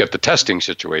at least get the testing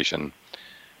situation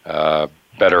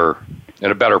better, in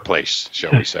a better place,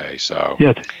 shall we say? So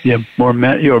more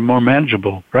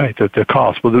manageable, right? The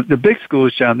cost. Well, the big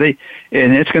schools, John, and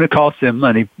it's going to cost them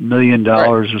money, $1 million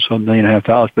or so, $1.5 million,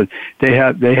 but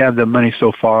they have the money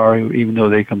so far, even though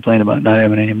they complain about not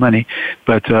having any money.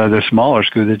 But the smaller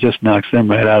schools, it just knocks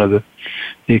them right out of the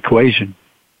equation.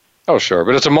 Oh, sure,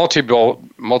 but it's a multi.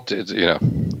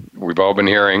 We've all been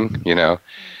hearing,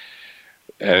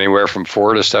 anywhere from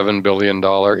 $4 to $7 billion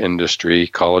industry,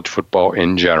 college football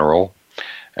in general.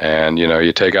 And,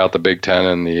 you take out the Big Ten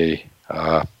and the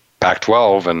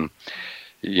Pac-12 and,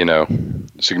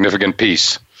 significant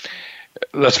piece.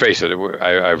 Let's face it,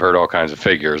 I've heard all kinds of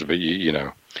figures, but,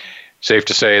 safe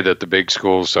to say that the big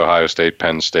schools, Ohio State,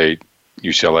 Penn State,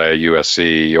 UCLA,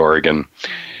 USC, Oregon,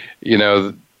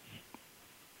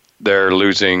 they're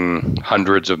losing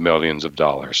hundreds of millions of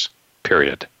dollars,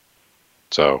 period.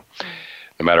 So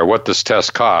no matter what this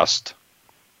test cost,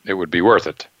 it would be worth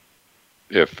it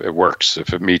if it works,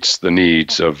 if it meets the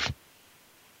needs of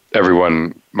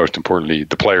everyone, most importantly,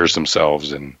 the players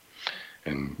themselves and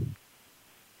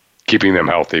keeping them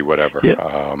healthy, whatever.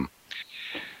 Yeah.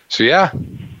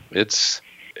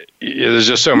 There's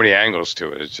just so many angles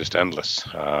to it. It's just endless.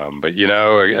 But,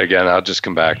 again, I'll just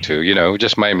come back to,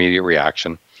 just my immediate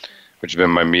reaction, which has been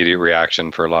my immediate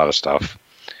reaction for a lot of stuff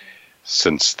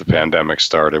since the pandemic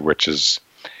started, which is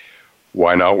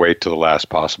why not wait till the last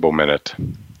possible minute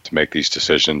to make these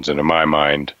decisions? And in my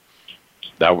mind,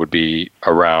 that would be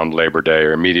around Labor Day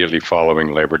or immediately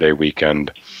following Labor Day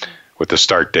weekend with the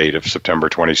start date of September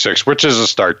 26th, which is a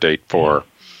start date for,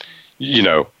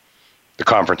 the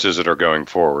conferences that are going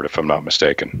forward, if I'm not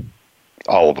mistaken.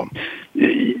 All of them.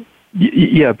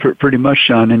 Yeah, pretty much,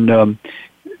 Sean. And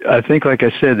I think, like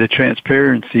I said, the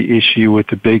transparency issue with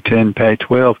the Big Ten,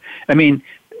 Pac-12, I mean,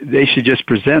 they should just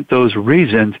present those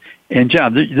reasons. And,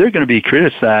 John, they're going to be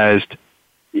criticized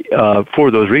for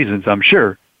those reasons, I'm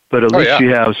sure. But at least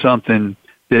you have something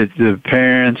that the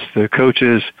parents, the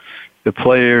coaches, the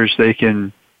players, they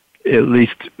can at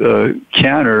least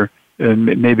counter.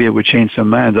 Maybe it would change some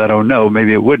minds. I don't know.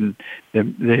 Maybe it wouldn't. They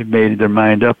made their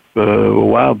mind up a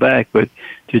while back. But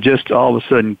to just all of a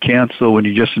sudden cancel when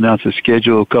you just announced a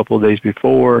schedule a couple of days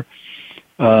before,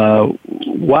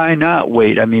 why not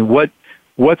wait? I mean, what's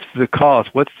the cost?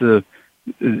 What's the,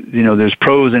 there's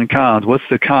pros and cons. What's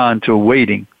the con to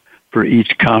waiting for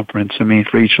each conference? I mean,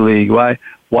 for each league. Why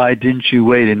didn't you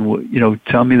wait? And,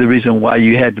 tell me the reason why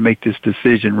you had to make this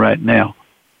decision right now.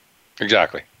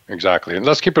 Exactly. And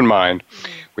let's keep in mind,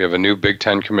 we have a new Big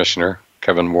Ten commissioner,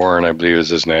 Kevin Warren, I believe is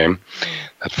his name,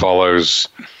 that follows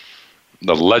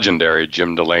the legendary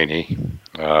Jim Delaney. He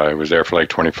was there for like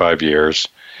 25 years.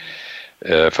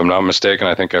 If I'm not mistaken,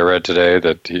 I think I read today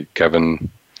that Kevin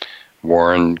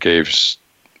Warren gave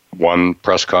one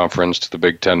press conference to the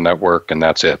Big Ten Network, and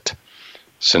that's it,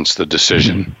 since the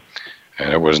decision.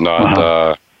 And it was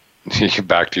not,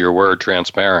 back to your word,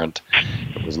 transparent.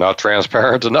 It was not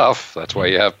transparent enough. That's why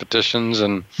you have petitions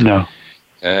and from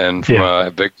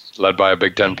led by a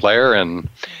Big Ten player and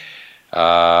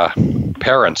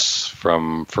parents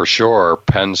from, for sure,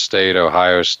 Penn State,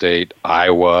 Ohio State,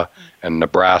 Iowa, and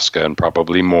Nebraska, and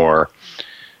probably more,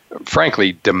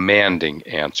 frankly, demanding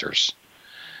answers.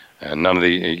 And none of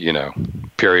the,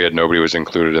 period, nobody was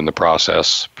included in the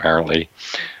process, apparently.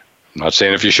 I'm not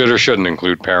saying if you should or shouldn't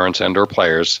include parents and or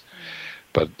players,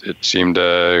 but it seemed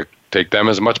to take them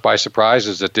as much by surprise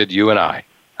as it did you and I.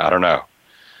 I don't know.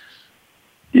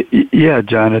 Yeah,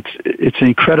 John, it's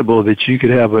incredible that you could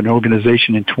have an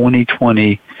organization in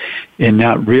 2020 and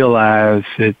not realize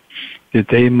that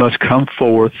they must come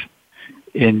forth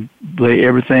and lay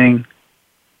everything,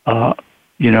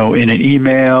 in an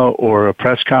email or a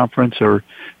press conference or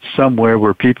somewhere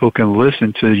where people can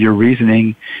listen to your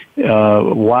reasoning,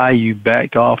 why you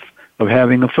backed off of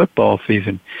having a football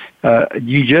season.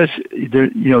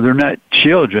 They're not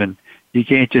children. You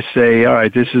can't just say, all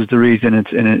right, this is the reason,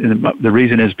 and the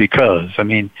reason is because. I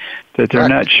mean, that they're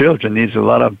not children. These are a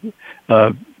lot of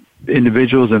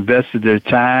individuals invested their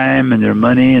time and their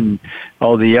money and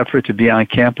all the effort to be on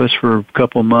campus for a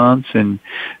couple months, and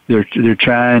they're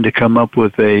trying to come up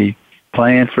with a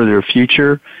plan for their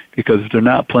future, because if they're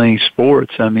not playing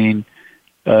sports, I mean,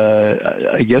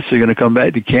 I guess they're going to come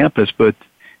back to campus, but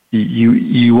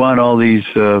you want all these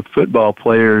football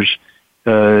players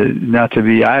not to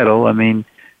be idle. I mean,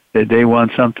 they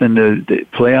want something to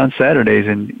play on Saturdays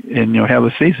and have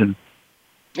a season.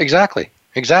 Exactly.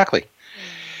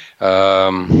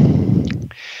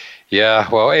 Yeah,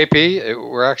 well, AP,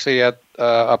 we're actually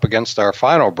up against our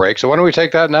final break. So why don't we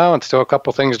take that now and still a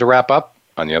couple things to wrap up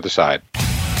on the other side.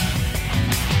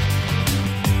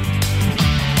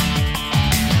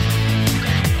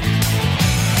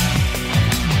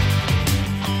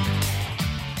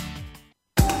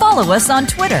 Follow us on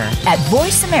Twitter at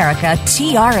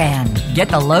VoiceAmericaTRN. Get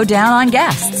the lowdown on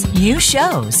guests, new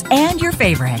shows, and your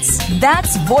favorites.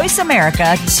 That's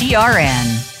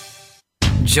VoiceAmericaTRN.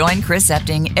 Join Chris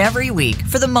Epting every week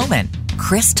for The Moment.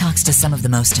 Chris talks to some of the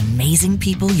most amazing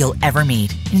people you'll ever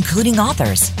meet, including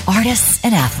authors, artists,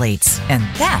 and athletes. And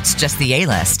that's just the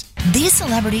A-list. These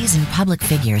celebrities and public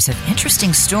figures have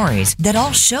interesting stories that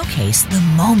all showcase the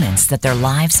moments that their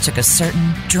lives took a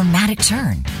certain dramatic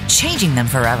turn, changing them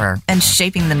forever and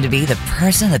shaping them to be the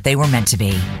person that they were meant to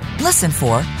be. Listen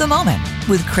for The Moment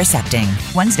with Chris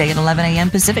Epting, Wednesday at 11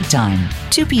 a.m. Pacific Time,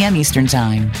 2 p.m. Eastern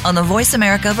Time on the Voice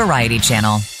America Variety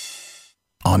Channel.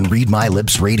 On Read My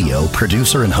Lips Radio,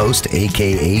 producer and host,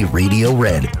 a.k.a. Radio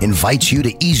Red, invites you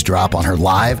to eavesdrop on her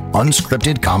live,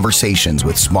 unscripted conversations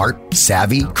with smart,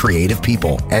 savvy, creative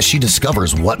people as she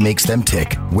discovers what makes them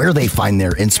tick, where they find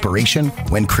their inspiration,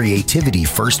 when creativity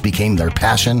first became their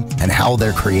passion, and how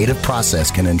their creative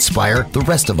process can inspire the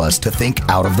rest of us to think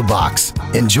out of the box.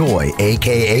 Enjoy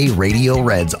a.k.a. Radio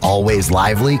Red's always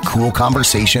lively, cool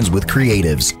conversations with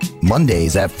creatives.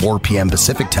 Mondays at 4 p.m.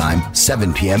 Pacific Time,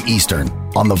 7 p.m. Eastern.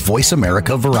 On the Voice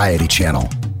America Variety Channel.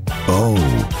 Oh,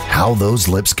 how those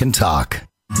lips can talk.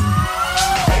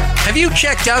 Have you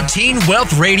checked out Teen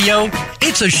Wealth Radio?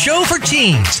 It's a show for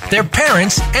teens, their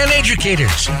parents, and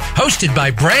educators. Hosted by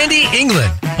Brandy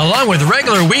England. Along with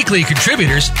regular weekly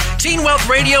contributors, Teen Wealth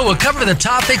Radio will cover the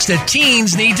topics that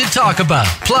teens need to talk about.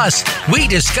 Plus, we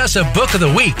discuss a book of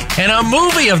the week and a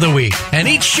movie of the week. And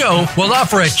each show will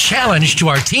offer a challenge to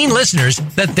our teen listeners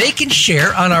that they can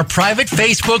share on our private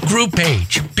Facebook group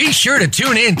page. Be sure to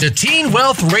tune in to Teen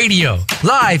Wealth Radio,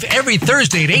 live every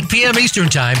Thursday at 8 p.m. Eastern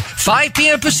Time, 5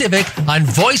 p.m. Pacific on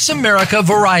Voice America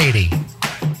Variety.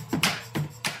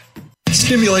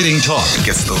 Stimulating talk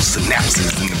gets those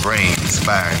synapses in the brain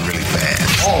firing really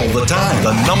fast. All the time.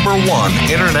 The #1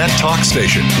 internet talk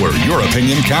station where your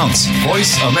opinion counts.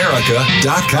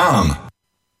 VoiceAmerica.com.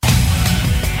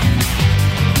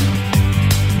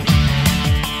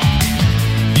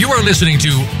 You are listening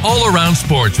to All Around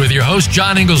Sports with your host,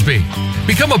 John Inglesby.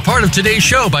 Become a part of today's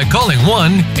show by calling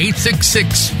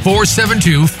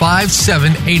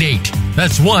 1-866-472-5788.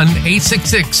 That's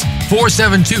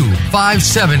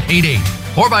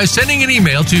 1-866-472-5788. Or by sending an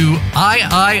email to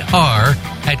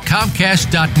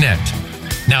iir@comcast.net.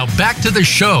 Now back to the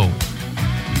show.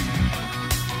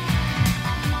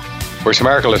 Voice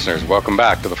America listeners, welcome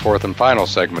back to the fourth and final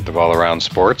segment of All Around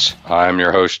Sports. I'm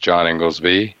your host, John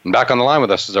Inglesby. And back on the line with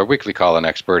us is our weekly call-in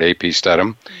expert, AP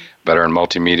Stedham, veteran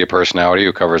multimedia personality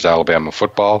who covers Alabama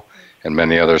football and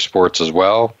many other sports as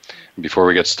well. Before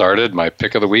we get started, my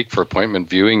pick of the week for appointment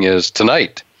viewing is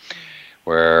tonight,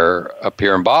 where up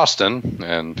here in Boston,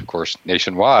 and of course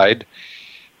nationwide,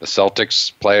 the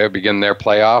Celtics begin their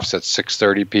playoffs at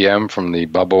 6:30 p.m. from the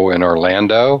bubble in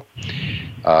Orlando,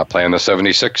 playing the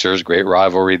 76ers, great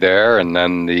rivalry there, and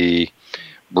then the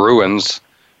Bruins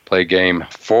play Game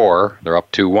 4. They're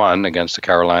up 2-1 against the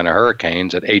Carolina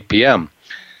Hurricanes at 8 p.m.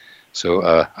 So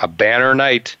a banner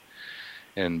night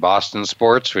in Boston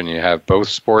sports when you have both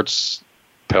sports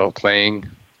playing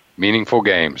meaningful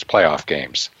games, playoff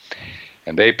games.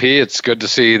 And AP, it's good to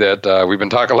see that we've been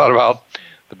talking a lot about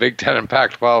the Big Ten and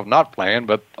Pac-12 not playing,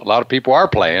 but a lot of people are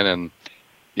playing. And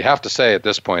you have to say at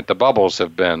this point, the bubbles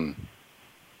have been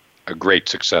a great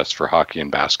success for hockey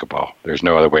and basketball. There's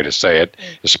no other way to say it,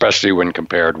 especially when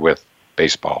compared with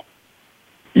baseball.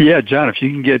 Yeah, John, if you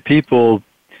can get people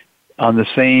on the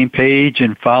same page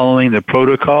and following the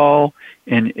protocol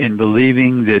and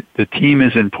believing that the team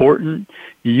is important,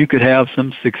 you could have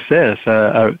some success.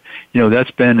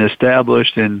 That's been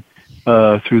established in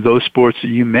through those sports that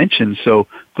you mentioned. So,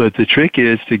 but the trick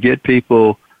is to get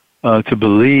people to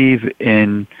believe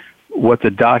in what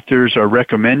the doctors are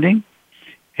recommending,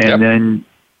 and then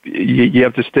you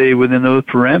have to stay within those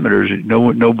parameters.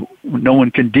 No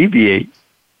one can deviate.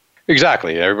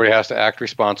 Exactly. Everybody has to act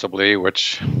responsibly,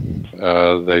 which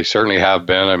they certainly have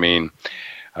been. I mean,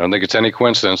 I don't think it's any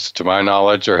coincidence. To my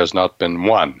knowledge, there has not been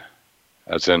one,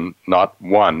 as in not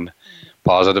one,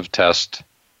 positive test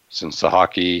since the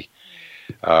hockey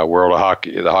World of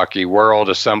Hockey, the hockey world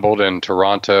assembled in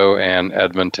Toronto and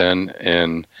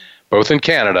Edmonton, both in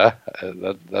Canada.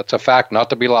 That's a fact not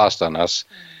to be lost on us.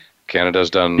 Canada's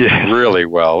done really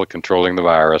well at controlling the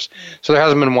virus. So there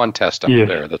hasn't been one test up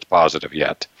there that's positive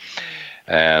yet.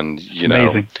 And,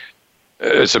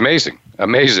 it's amazing.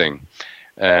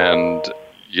 And,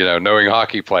 knowing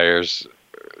hockey players,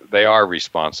 they are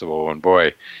responsible. And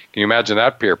boy, can you imagine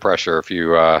that peer pressure if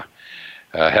you head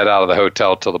out of the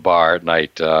hotel to the bar at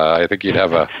night? I think you'd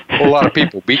have a whole lot of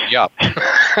people beating you up.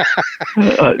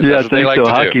 I think so.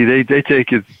 Hockey, they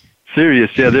take it serious.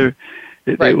 Yeah,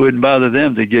 it wouldn't bother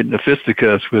them to get in a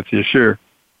fisticuffs with you, sure.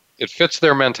 It fits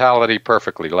their mentality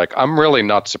perfectly. Like, I'm really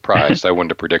not surprised. I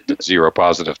wouldn't have predicted 0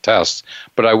 positive tests,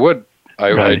 but I would.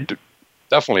 I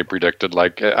definitely predicted, I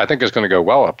think it's going to go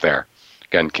well up there.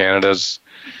 Again, Canada's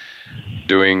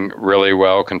doing really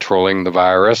well controlling the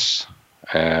virus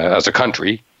as a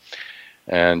country.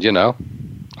 And,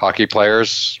 hockey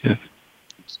players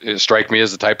strike me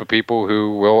as the type of people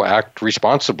who will act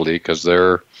responsibly because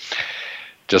they're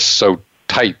just so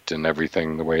tight in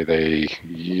everything, the way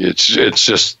it's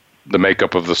just the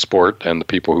makeup of the sport and the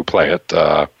people who play it.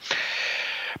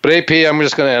 But AP, I'm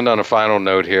just going to end on a final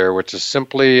note here, which is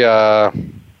simply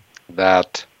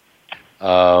that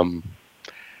I'm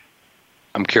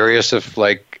curious if,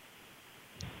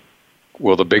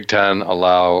 will the Big Ten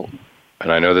allow,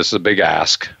 and I know this is a big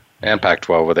ask, and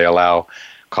Pac-12, will they allow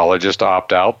colleges to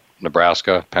opt out?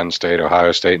 Nebraska, Penn State,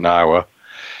 Ohio State, and Iowa,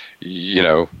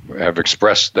 have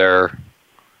expressed their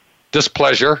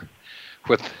displeasure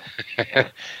with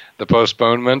the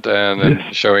postponement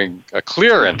and showing a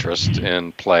clear interest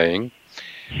in playing.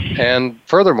 And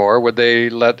furthermore, would they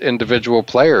let individual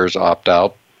players opt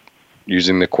out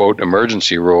using the, quote,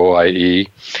 emergency rule, i.e.,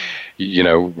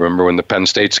 remember when the Penn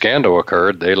State scandal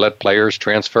occurred, they let players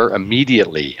transfer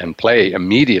immediately and play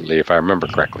immediately, if I remember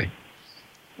correctly.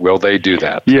 Will they do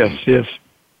that? Yes.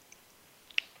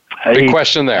 Big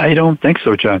question there. I don't think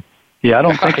so, John. Yeah, I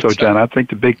don't think so, John. I think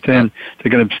the Big Ten,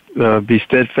 they're going to be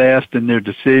steadfast in their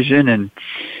decision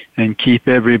and keep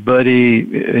everybody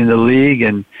in the league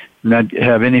and not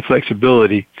have any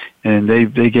flexibility. And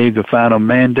they gave the final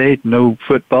mandate, no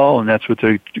football, and that's what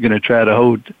they're going to try to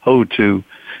hold to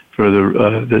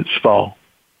for this fall.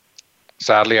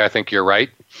 Sadly, I think you're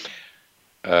right.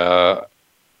 I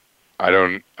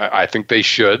think they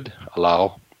should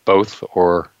allow both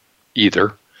or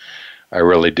either. I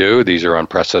really do. These are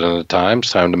unprecedented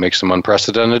times. Time to make some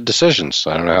unprecedented decisions.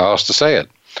 I don't know how else to say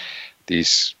it.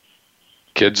 These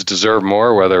kids deserve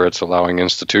more, whether it's allowing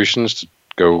institutions to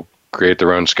go create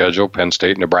their own schedule, Penn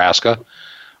State, Nebraska,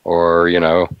 or,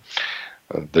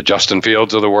 the Justin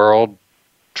Fields of the world,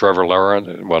 Trevor Lawrence.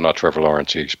 Well, not Trevor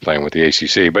Lawrence. He's playing with the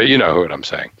ACC, but you know what I'm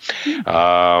saying.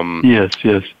 Yes.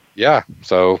 Yeah,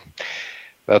 so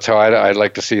that's how I'd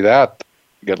like to see that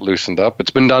get loosened up. It's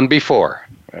been done before.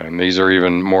 And these are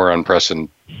even more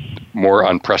unprecedented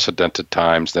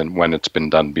times than when it's been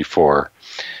done before,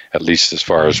 at least as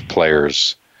far as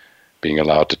players being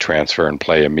allowed to transfer and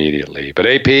play immediately. But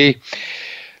AP,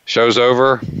 show's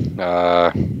over,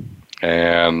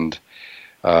 and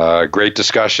great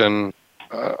discussion,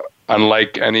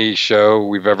 unlike any show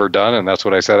we've ever done, and that's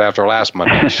what I said after last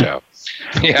Monday's show.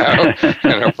 And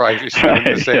I'll probably be saying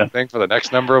the same thing for the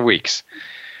next number of weeks,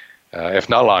 if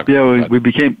not longer. Yeah, we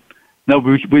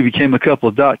became a couple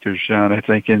of doctors, Sean, I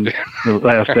think, in the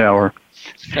last hour.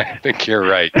 I think you're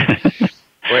right.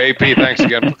 Well, AP, thanks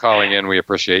again for calling in. We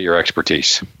appreciate your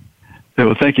expertise.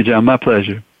 Well, thank you, John. My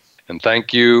pleasure. And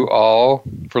thank you all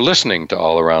for listening to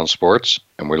All Around Sports.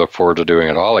 And we look forward to doing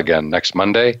it all again next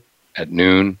Monday at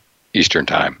noon Eastern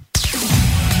Time.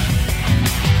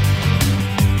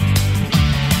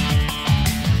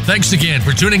 Thanks again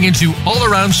for tuning into All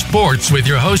Around Sports with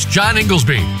your host, John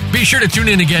Inglesby. Be sure to tune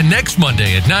in again next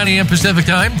Monday at 9 a.m. Pacific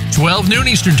Time, 12 noon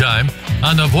Eastern Time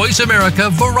on the Voice America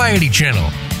Variety Channel.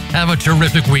 Have a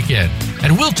terrific weekend,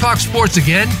 and we'll talk sports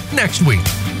again next week.